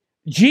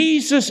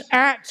 Jesus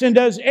acts and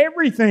does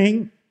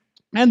everything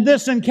in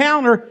this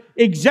encounter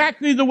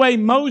exactly the way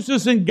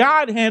Moses and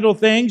God handled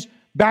things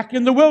back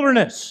in the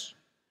wilderness.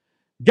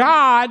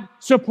 God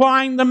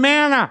supplying the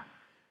manna.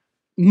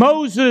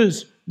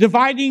 Moses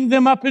dividing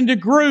them up into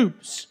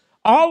groups.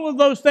 All of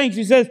those things.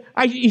 He says,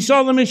 he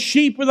saw them as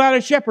sheep without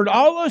a shepherd.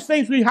 All those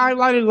things we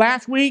highlighted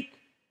last week.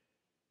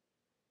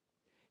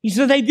 He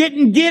said they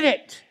didn't get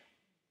it.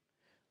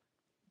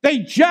 They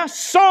just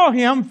saw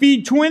him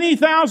feed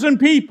 20,000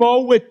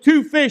 people with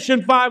 2 fish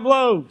and 5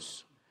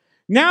 loaves.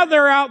 Now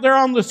they're out there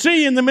on the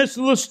sea in the midst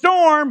of the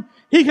storm.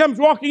 He comes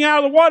walking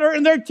out of the water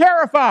and they're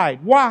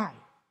terrified. Why?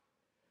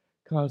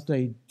 Because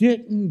they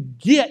didn't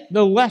get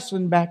the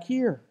lesson back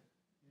here.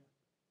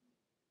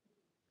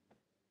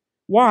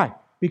 Why?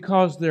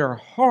 Because their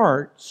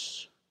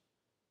hearts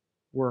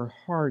were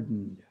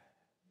hardened.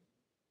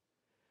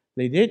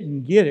 They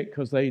didn't get it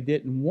because they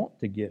didn't want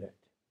to get it.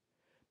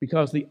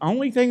 Because the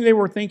only thing they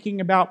were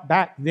thinking about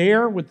back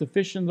there with the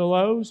fish and the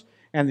loaves,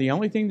 and the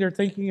only thing they're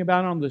thinking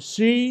about on the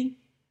sea,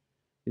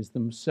 is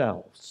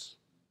themselves.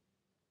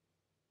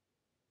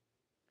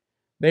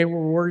 They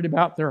were worried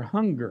about their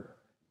hunger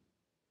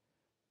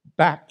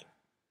back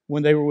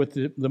when they were with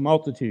the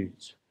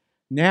multitudes.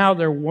 Now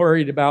they're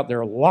worried about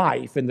their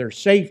life and their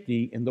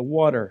safety in the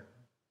water.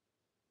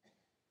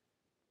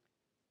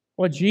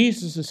 What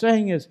Jesus is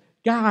saying is,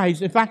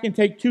 guys, if I can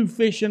take 2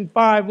 fish and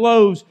 5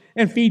 loaves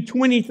and feed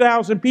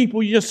 20,000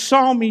 people, you just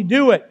saw me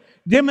do it.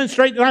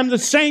 Demonstrate that I'm the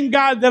same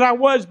God that I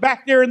was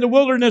back there in the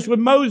wilderness with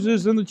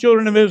Moses and the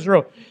children of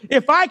Israel.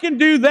 If I can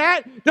do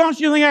that, don't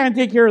you think I can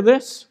take care of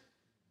this?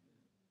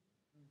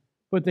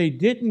 But they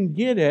didn't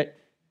get it.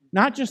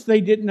 Not just they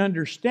didn't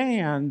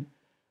understand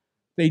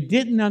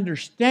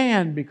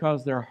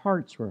because their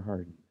hearts were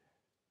hardened.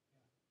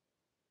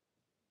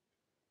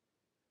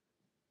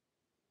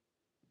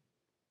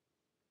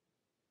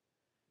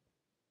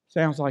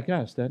 Sounds like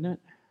us, doesn't it?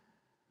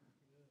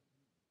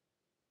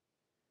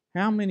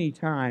 How many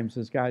times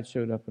has God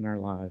showed up in our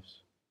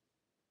lives?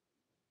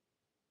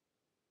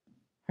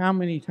 How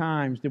many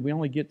times did we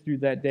only get through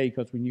that day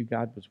because we knew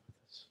God was with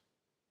us?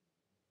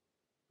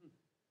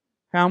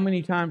 How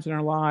many times in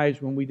our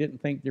lives when we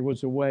didn't think there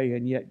was a way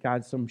and yet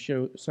God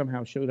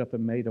somehow showed up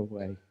and made a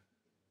way?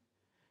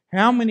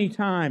 How many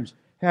times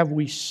have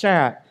we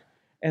sat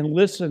and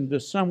listened to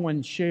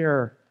someone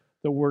share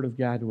the Word of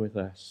God with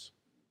us?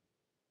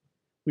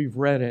 We've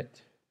read it.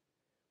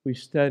 We've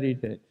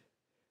studied it.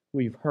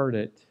 We've heard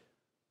it.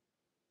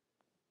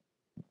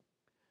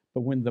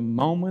 But when the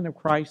moment of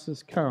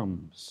crisis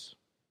comes,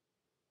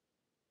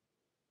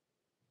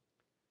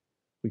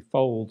 we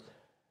fold.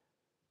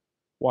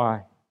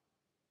 Why?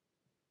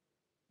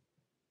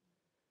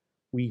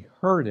 We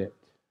heard it.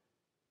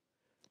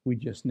 We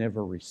just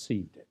never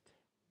received it.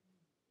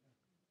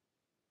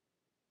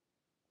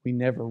 We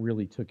never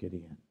really took it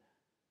in.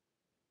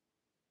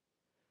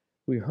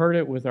 We heard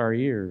it with our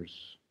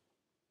ears.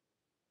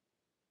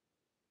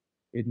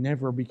 It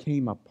never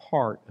became a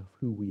part of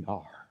who we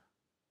are.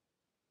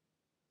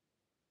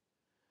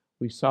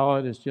 We saw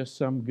it as just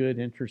some good,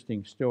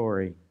 interesting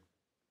story.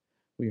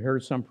 We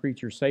heard some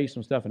preacher say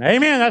some stuff, and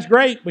amen, that's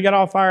great. We got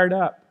all fired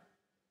up.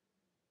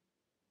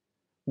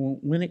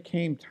 When it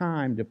came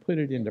time to put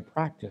it into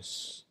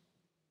practice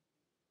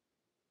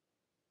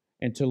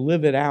and to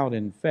live it out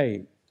in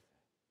faith,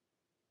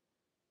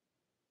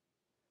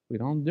 we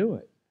don't do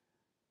it.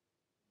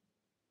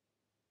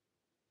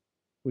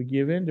 We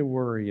give in to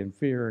worry and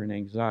fear and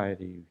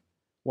anxiety.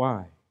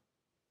 Why?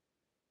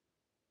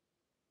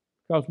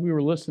 Because we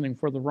were listening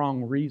for the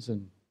wrong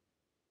reason.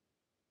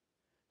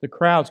 The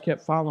crowds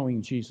kept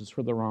following Jesus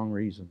for the wrong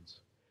reasons.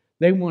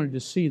 They wanted to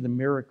see the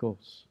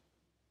miracles.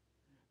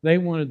 They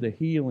wanted the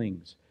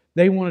healings.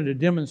 They wanted a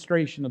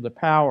demonstration of the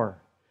power.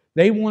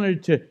 They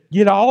wanted to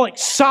get all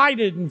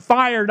excited and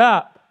fired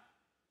up.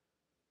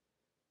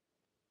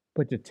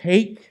 But to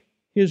take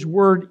His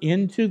Word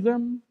into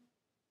them,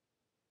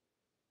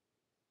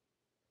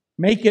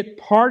 make it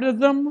part of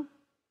them,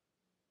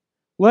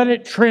 let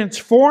it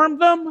transform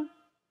them?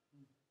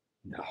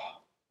 No.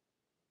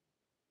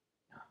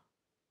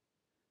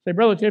 Say,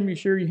 Brother Tim, you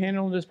sure you're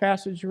handling this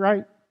passage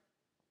right?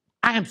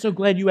 I am so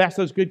glad you asked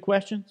those good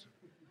questions.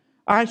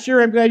 I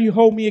sure am glad you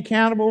hold me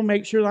accountable,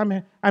 make sure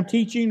I'm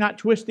teaching, not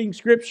twisting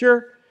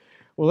Scripture.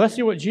 Well, let's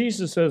see what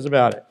Jesus says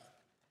about it.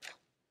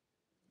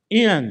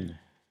 In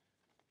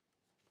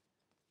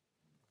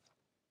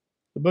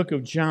the book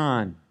of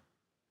John,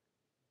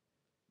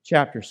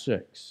 chapter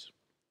 6.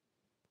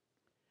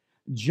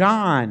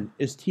 John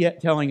is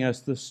telling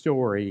us the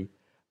story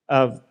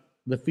of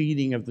the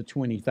feeding of the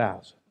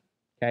 20,000.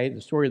 Okay,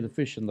 the story of the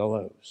fish and the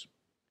loaves.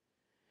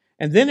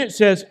 And then it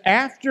says,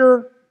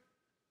 after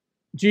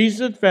Jesus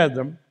had fed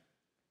them,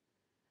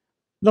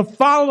 The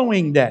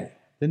following day,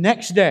 the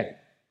next day.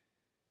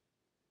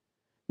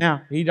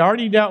 Now, he's going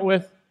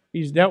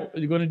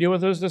to deal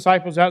with those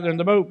disciples out there in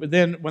the boat, but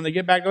then when they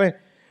get back to land,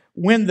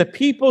 when the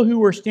people who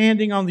were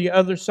standing on the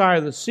other side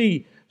of the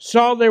sea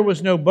saw there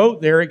was no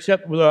boat there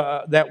except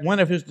that one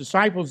of his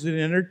disciples had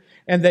entered,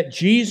 and that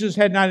Jesus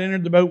had not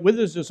entered the boat with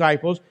his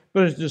disciples,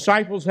 but his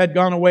disciples had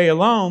gone away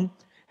alone.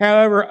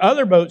 However,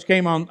 other boats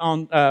came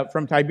on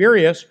from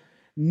Tiberias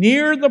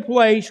near the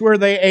place where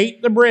they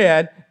ate the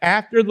bread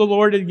after the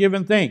Lord had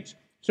given thanks.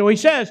 So he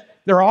says,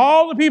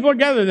 all the people are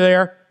gathered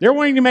there. They're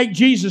wanting to make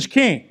Jesus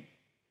king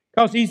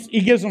because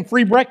he gives them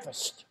free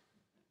breakfast.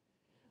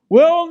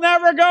 We'll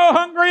never go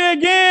hungry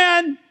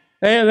again.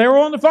 They were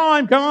on the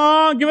phone. Come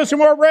on, give us some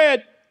more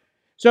bread.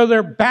 So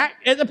they're back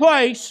at the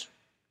place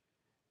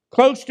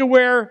close to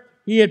where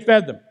he had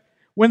fed them.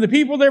 When the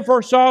people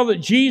therefore saw that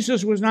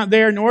Jesus was not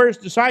there, nor his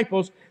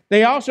disciples,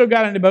 they also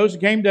got into boats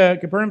and came to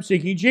Capernaum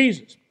seeking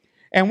Jesus.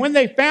 And when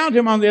they found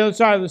him on the other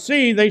side of the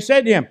sea, they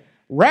said to him,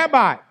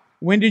 Rabbi,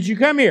 when did you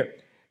come here?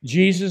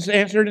 Jesus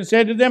answered and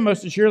said to them,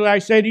 Most assuredly I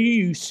say to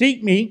you, you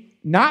seek me,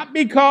 not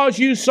because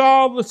you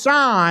saw the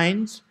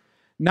signs,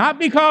 not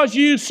because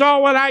you saw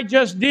what I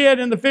just did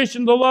in the fish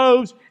and the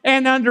loaves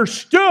and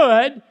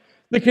understood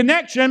the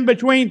connection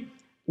between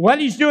what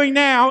he's doing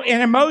now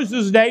and in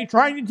Moses' day,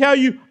 trying to tell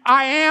you,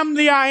 I am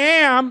the I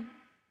am,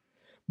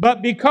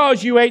 but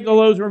because you ate the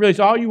loaves and released,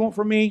 all you want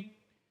from me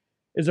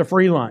is a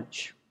free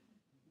lunch.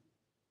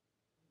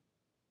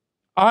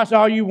 That's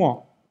all you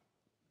want.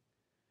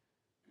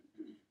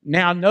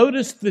 Now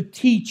notice the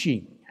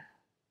teaching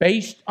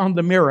based on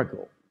the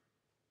miracle.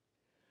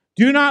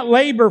 Do not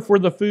labor for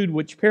the food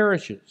which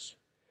perishes,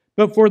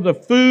 but for the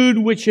food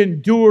which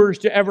endures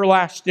to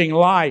everlasting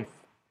life,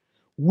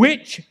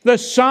 which the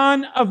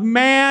Son of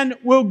Man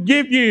will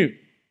give you,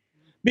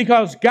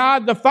 because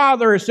God the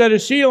Father has set a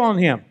seal on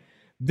him.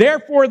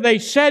 Therefore they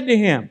said to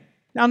him,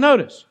 now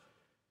notice,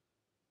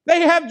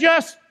 they have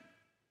just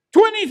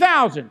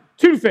 20,000,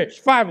 2 fish,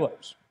 5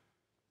 loaves.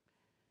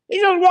 He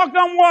just walked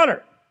on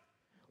water.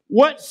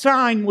 What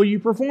sign will you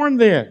perform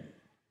then,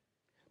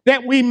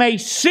 that we may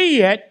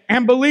see it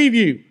and believe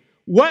you?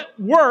 What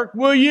work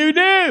will you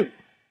do?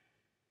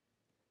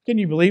 Can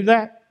you believe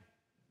that?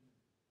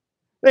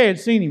 They had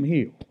seen him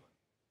heal.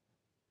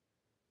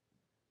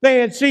 They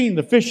had seen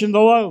the fish and the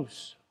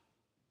loaves.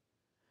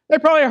 They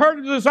probably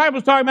heard the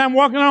disciples talking about him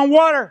walking on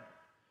water.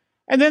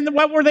 And then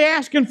what were they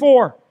asking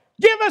for?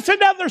 Give us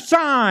another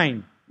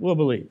sign. We'll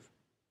believe.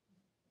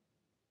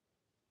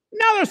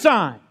 Another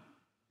sign.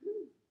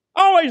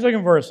 Always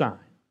looking for a sign.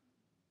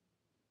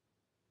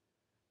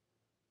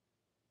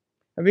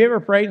 Have you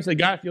ever prayed and said,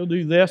 God, if you'll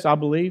do this, I'll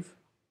believe?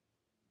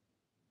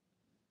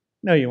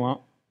 No, you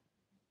won't.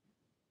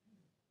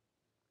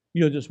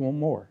 You'll just want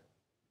more.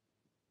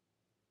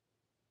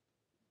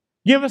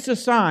 Give us a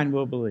sign,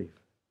 we'll believe.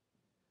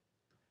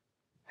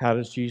 How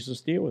does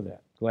Jesus deal with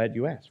that? Glad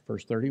you asked.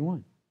 Verse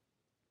 31.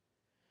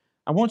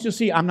 I want you to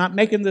see, I'm not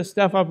making this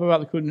stuff up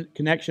about the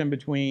connection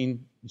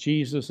between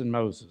Jesus and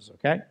Moses,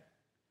 okay?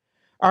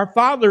 Our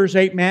fathers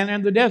ate manna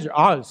in the desert.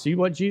 See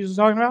what Jesus is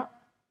talking about?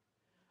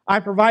 I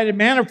provided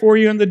manna for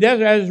you in the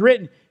desert, as is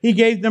written. He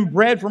gave them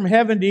bread from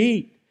heaven to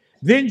eat.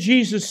 Then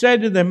Jesus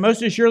said to them,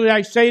 Most assuredly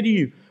I say to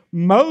you,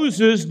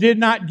 Moses did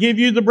not give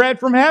you the bread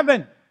from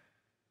heaven.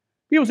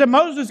 People said,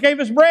 Moses gave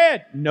us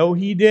bread. No,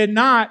 he did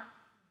not.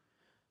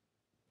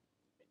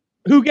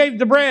 Who gave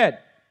the bread?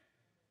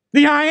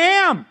 The I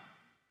am.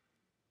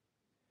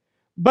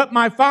 But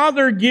my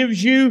Father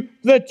gives you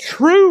the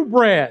true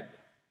bread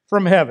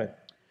from heaven.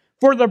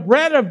 For the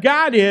bread of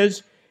God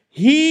is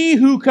he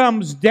who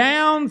comes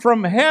down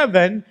from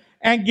heaven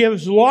and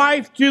gives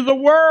life to the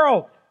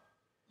world.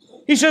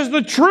 He says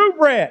the true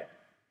bread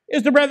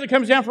is the bread that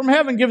comes down from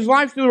heaven, gives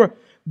life to the world.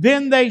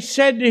 Then they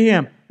said to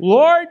him,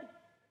 Lord,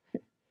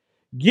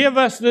 give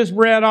us this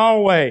bread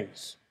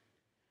always.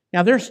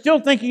 Now they're still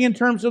thinking in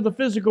terms of the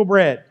physical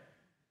bread.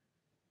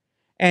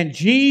 And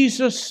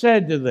Jesus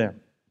said to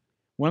them,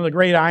 one of the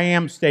great I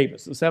am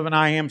statements, the 7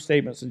 I am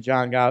statements in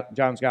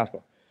John's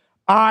Gospel.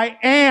 I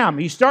am.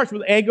 He starts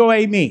with ego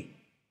eimi.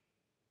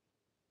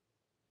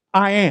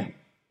 I am.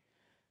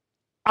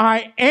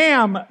 I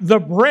am the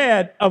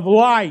bread of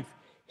life.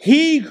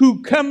 He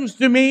who comes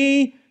to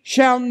me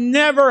shall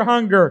never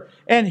hunger,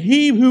 and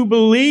he who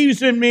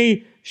believes in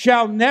me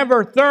shall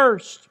never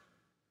thirst.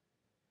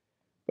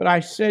 But I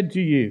said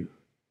to you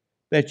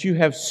that you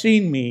have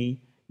seen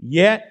me,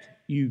 yet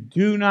you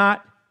do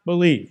not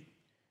believe.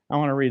 I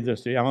want to read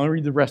this to you. I want to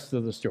read the rest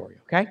of the story,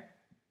 okay?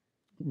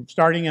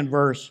 Starting in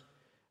verse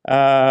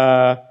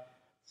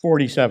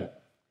 47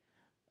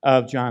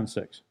 of John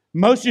 6.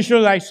 Most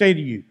assuredly I say to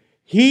you,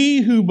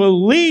 he who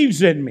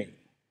believes in me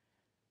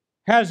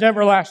has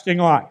everlasting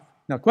life.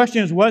 Now the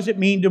question is, what does it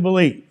mean to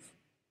believe?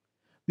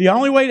 The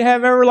only way to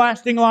have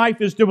everlasting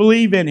life is to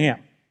believe in him.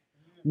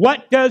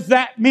 What does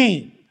that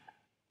mean?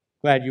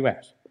 Glad you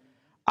asked.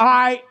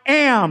 I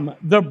am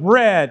the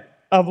bread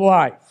of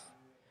life.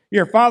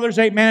 Your fathers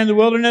ate manna in the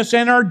wilderness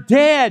and are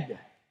dead.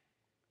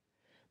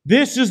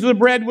 This is the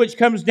bread which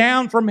comes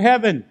down from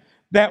heaven,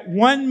 that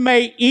one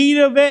may eat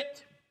of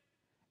it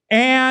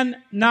and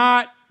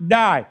not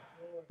die.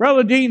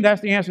 Brother Dean,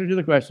 that's the answer to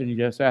the question you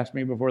just asked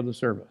me before the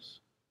service.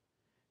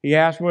 He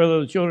asked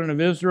whether the children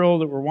of Israel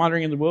that were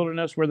wandering in the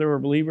wilderness, whether they were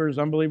believers,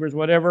 unbelievers,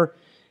 whatever.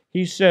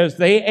 He says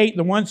the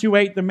ones who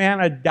ate the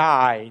manna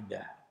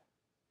died.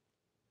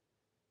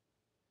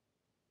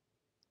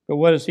 But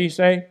what does he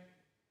say?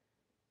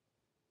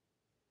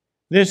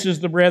 This is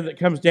the bread that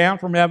comes down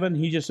from heaven.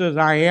 He just says,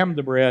 I am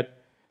the bread,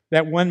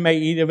 that one may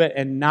eat of it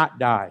and not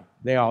die.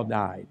 They all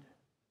died.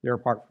 They're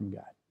apart from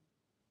God.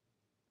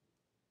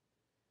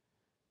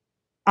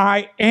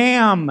 I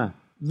am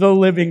the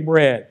living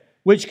bread,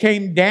 which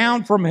came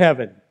down from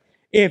heaven.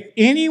 If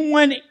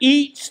anyone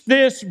eats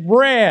this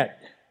bread,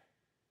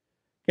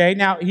 okay,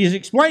 now he's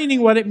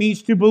explaining what it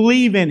means to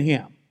believe in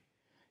him.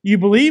 You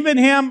believe in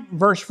him,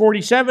 verse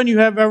 47, you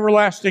have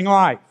everlasting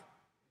life.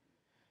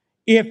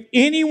 If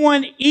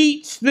anyone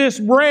eats this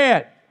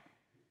bread,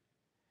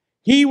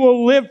 he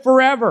will live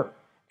forever.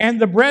 And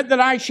the bread that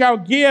I shall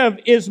give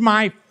is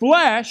my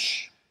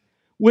flesh,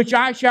 which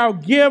I shall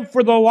give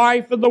for the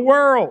life of the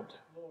world.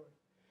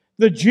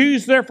 The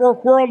Jews therefore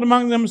quarreled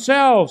among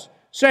themselves,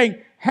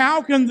 saying,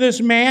 how can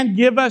this man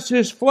give us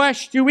his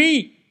flesh to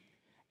eat?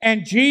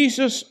 And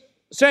Jesus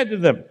said to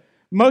them,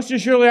 most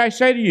assuredly I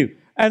say to you,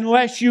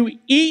 unless you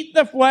eat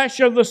the flesh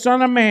of the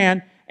Son of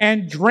Man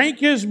and drink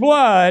his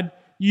blood,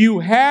 you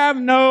have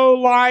no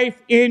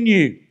life in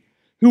you.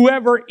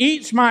 Whoever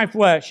eats my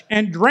flesh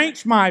and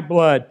drinks my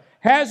blood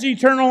has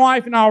eternal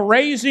life, and I'll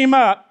raise him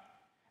up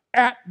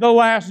at the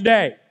last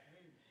day.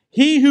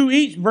 He who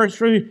eats, verse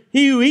 3,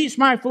 he who eats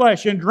my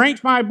flesh and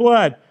drinks my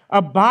blood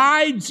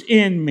abides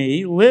in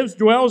me, lives,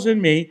 dwells in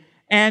me,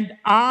 and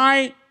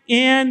I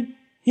in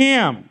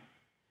him.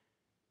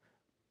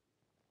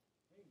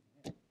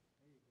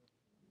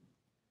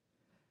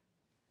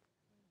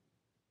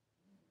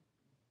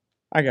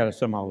 I got to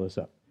sum all this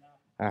up.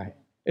 All right.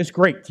 It's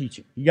great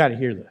teaching. You got to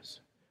hear this.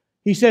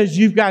 He says,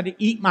 you've got to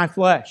eat my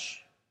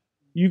flesh.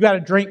 You've got to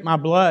drink my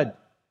blood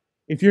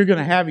if you're going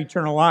to have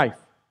eternal life.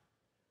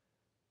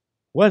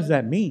 What does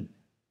that mean?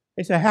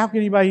 They say, how can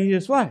anybody eat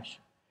his flesh?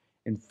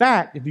 In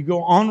fact, if you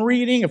go on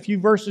reading a few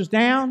verses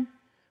down,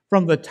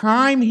 from the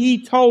time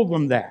he told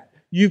them that,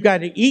 you've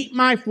got to eat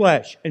my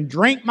flesh and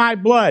drink my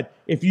blood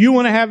if you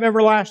want to have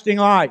everlasting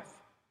life.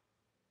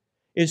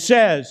 It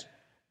says,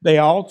 they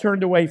all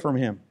turned away from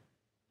him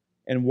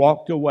and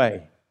walked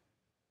away.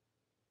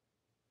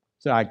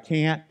 So I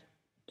can't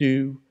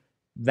do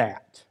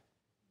that.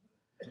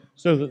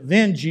 So that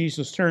then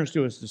Jesus turns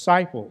to his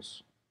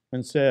disciples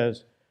and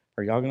says,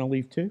 are y'all going to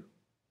leave too?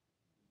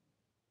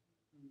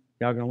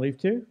 Y'all going to leave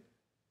too?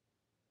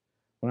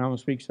 When Alma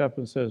speaks up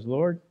and says,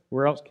 Lord,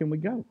 where else can we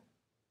go?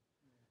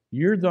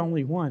 You're the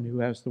only one who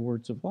has the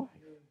words of life.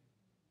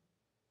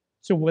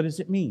 So what does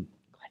it mean?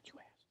 Glad you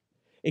asked.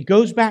 It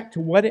goes back to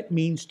what it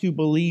means to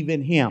believe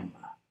in him.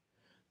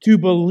 To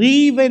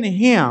believe in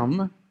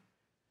him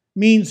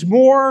means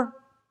more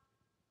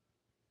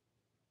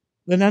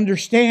than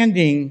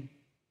understanding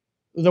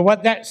that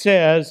what that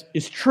says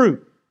is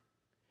true.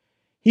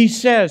 He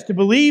says, to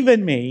believe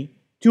in me,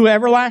 to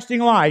everlasting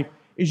life,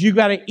 is you've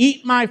got to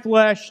eat my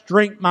flesh,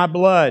 drink my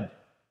blood.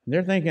 And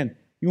they're thinking,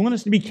 you want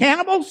us to be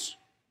cannibals?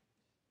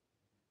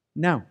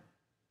 No.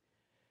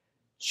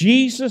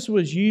 Jesus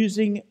was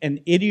using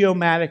an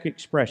idiomatic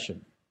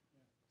expression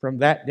from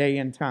that day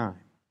and time.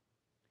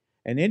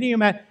 An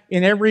idiomatic,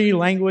 in every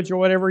language or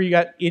whatever, you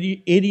got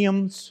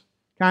idioms,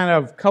 kind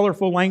of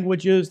colorful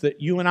languages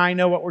that you and I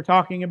know what we're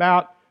talking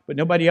about, but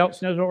nobody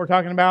else knows what we're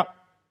talking about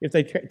if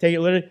they take it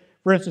literally.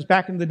 For instance,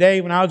 back in the day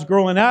when I was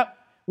growing up,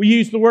 we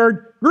used the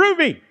word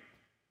groovy.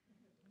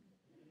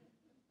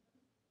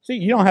 See,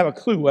 you don't have a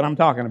clue what I'm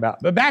talking about.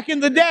 But back in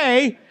the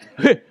day,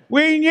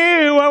 we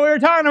knew what we were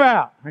talking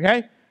about.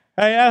 Okay?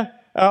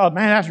 Oh,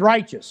 man, that's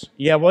righteous.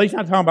 Yeah, well, he's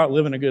not talking about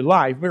living a good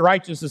life. But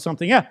righteous is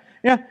something else.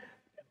 Yeah.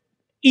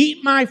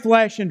 Eat my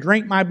flesh and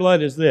drink my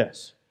blood is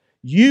this.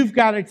 You've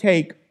got to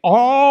take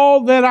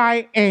all that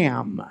I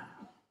am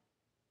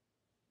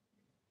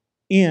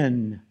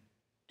in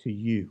to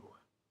you.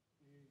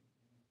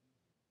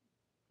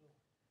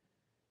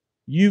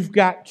 You've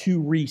got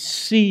to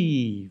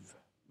receive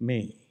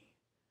me.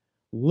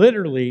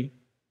 Literally,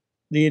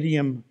 the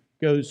idiom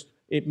goes,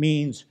 it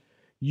means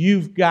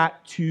you've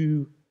got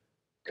to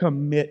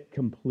commit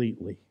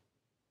completely.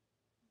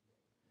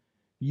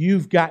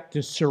 You've got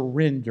to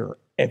surrender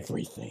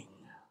everything.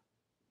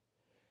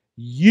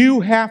 You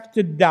have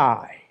to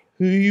die.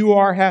 Who you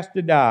are has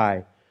to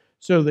die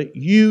so that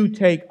you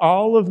take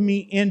all of me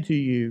into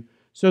you,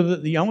 so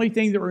that the only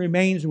thing that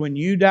remains when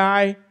you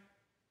die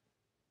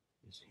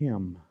is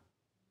him.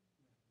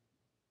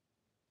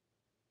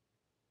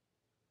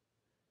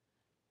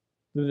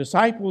 The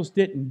disciples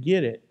didn't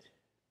get it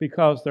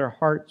because their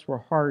hearts were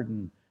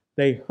hardened.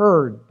 They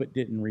heard but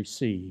didn't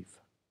receive.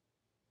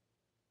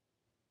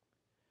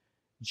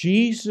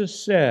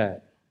 Jesus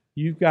said,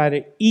 you've got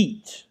to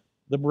eat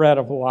the bread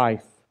of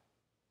life.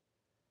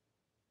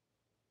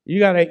 You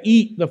got to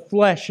eat the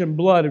flesh and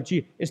blood of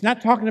Jesus. It's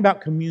not talking about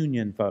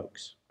communion,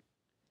 folks.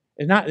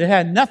 It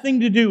had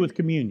nothing to do with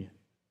communion.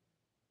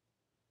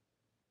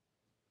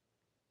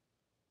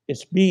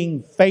 It's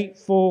being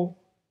faithful,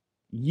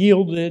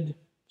 yielded,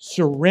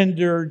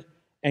 surrendered,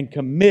 and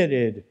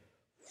committed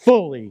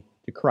fully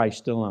to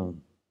Christ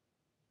alone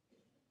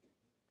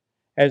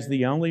as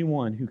the only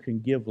one who can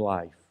give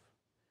life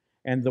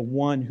and the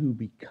one who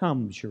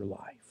becomes your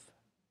life.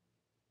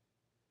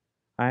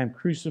 I am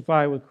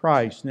crucified with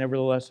Christ,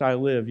 nevertheless I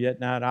live, yet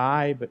not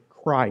I, but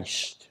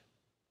Christ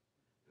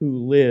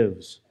who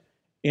lives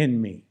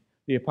in me.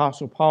 The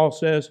Apostle Paul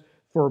says,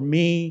 for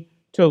me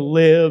to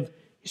live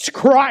is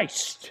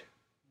Christ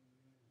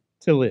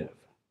to live.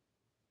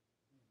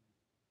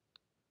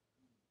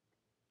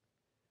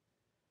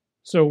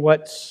 So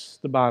what's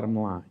the bottom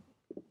line?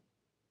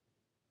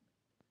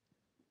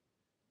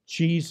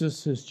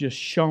 Jesus has just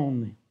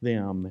shown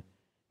them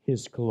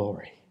His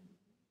glory.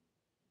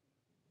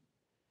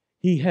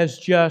 He has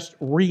just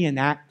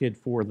reenacted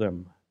for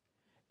them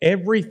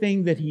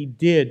everything that He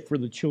did for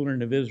the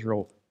children of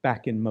Israel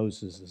back in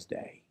Moses'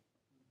 day.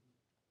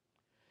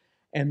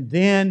 And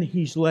then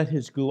He's let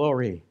His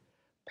glory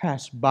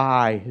pass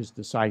by His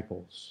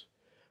disciples.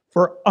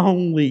 For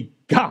only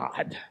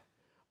God,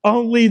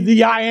 only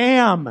the I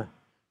Am,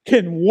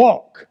 can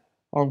walk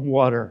on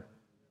water.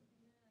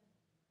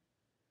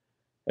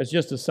 As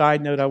just a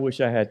side note, I wish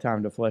I had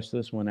time to flesh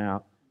this one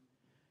out.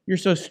 You're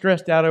so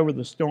stressed out over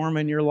the storm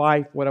in your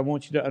life. What I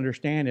want you to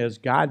understand is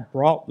God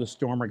brought the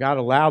storm, or God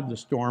allowed the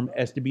storm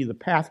as to be the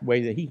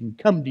pathway that He can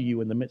come to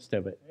you in the midst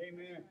of it.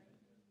 Amen.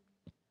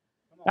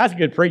 That's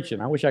good preaching.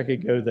 I wish I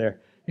could go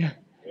there. Yeah.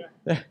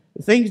 The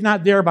thing's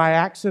not there by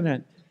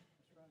accident.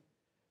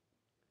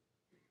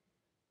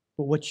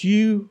 But what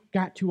you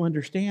got to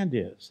understand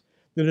is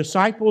the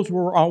disciples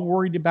were all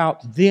worried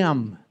about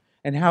them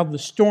and how the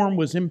storm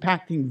was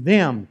impacting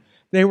them.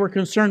 They were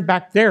concerned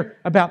back there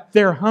about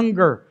their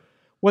hunger.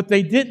 What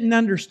they didn't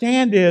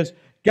understand is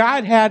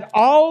God had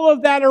all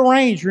of that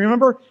arranged.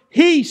 Remember,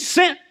 He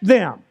sent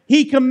them.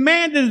 He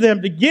commanded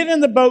them to get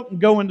in the boat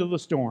and go into the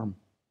storm.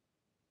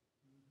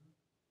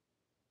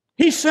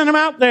 He sent them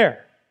out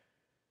there.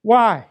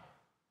 Why?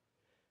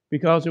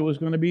 Because it was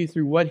going to be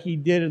through what He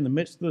did in the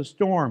midst of the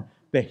storm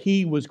that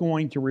He was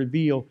going to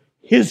reveal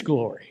His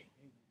glory.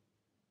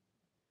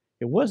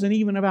 It wasn't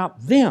even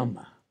about them.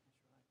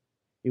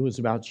 It was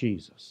about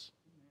Jesus.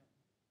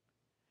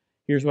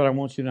 Here's what I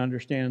want you to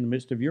understand in the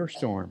midst of your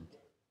storm.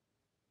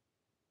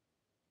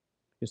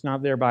 It's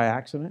not there by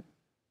accident.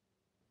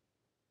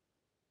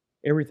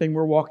 Everything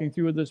we're walking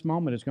through at this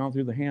moment has gone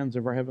through the hands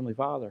of our Heavenly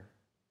Father.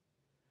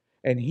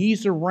 And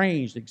He's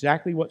arranged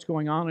exactly what's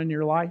going on in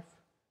your life.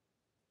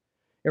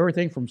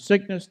 Everything from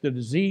sickness to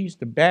disease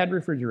to bad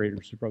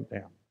refrigerators that broke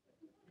down.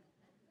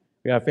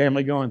 We got a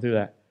family going through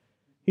that.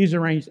 He's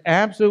arranged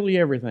absolutely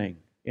everything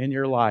in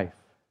your life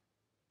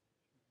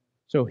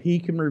so He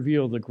can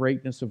reveal the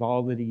greatness of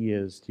all that He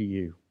is to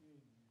you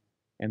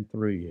and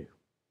through you.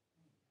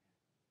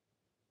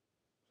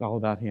 It's all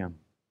about Him.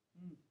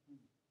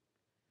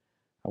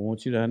 I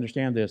want you to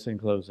understand this in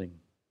closing.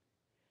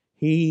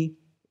 He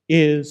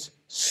is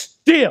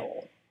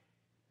still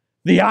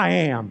the I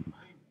Am.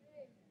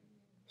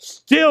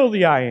 Still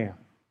the I Am.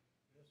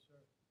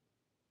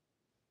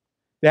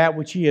 That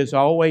which He has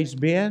always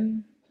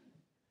been,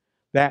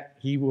 that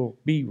He will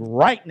be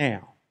right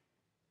now,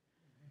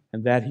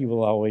 and that He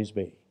will always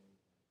be.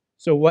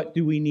 So what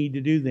do we need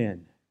to do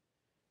then?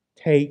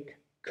 Take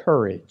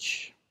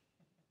courage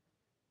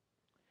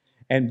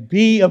and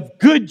be of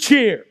good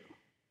cheer.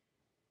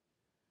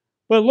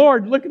 But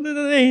Lord, look at the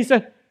thing. He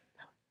said,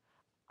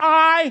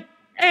 I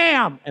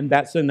am, and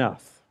that's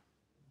enough.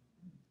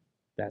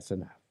 That's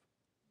enough.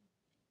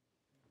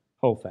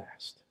 Hold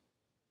fast.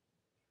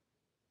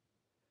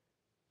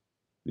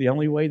 The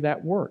only way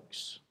that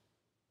works,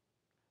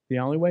 the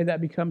only way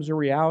that becomes a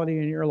reality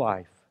in your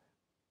life,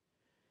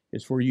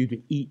 is for you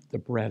to eat the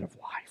bread of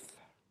life.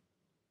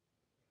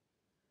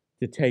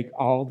 To take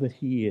all that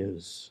He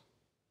is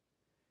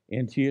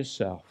into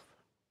yourself,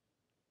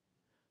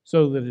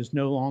 so that it's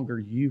no longer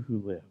you who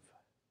live,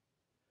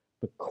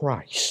 but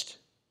Christ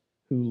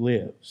who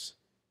lives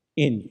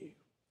in you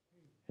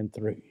and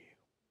through you.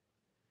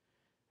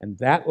 And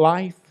that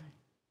life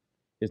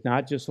is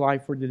not just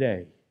life for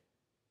today.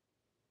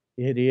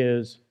 It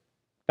is,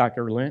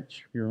 Dr.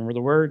 Lynch, you remember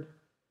the word?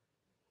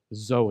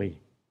 Zoe.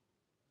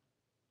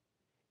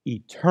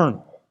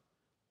 Eternal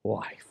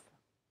life.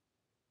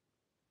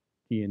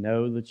 Do you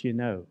know that you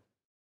know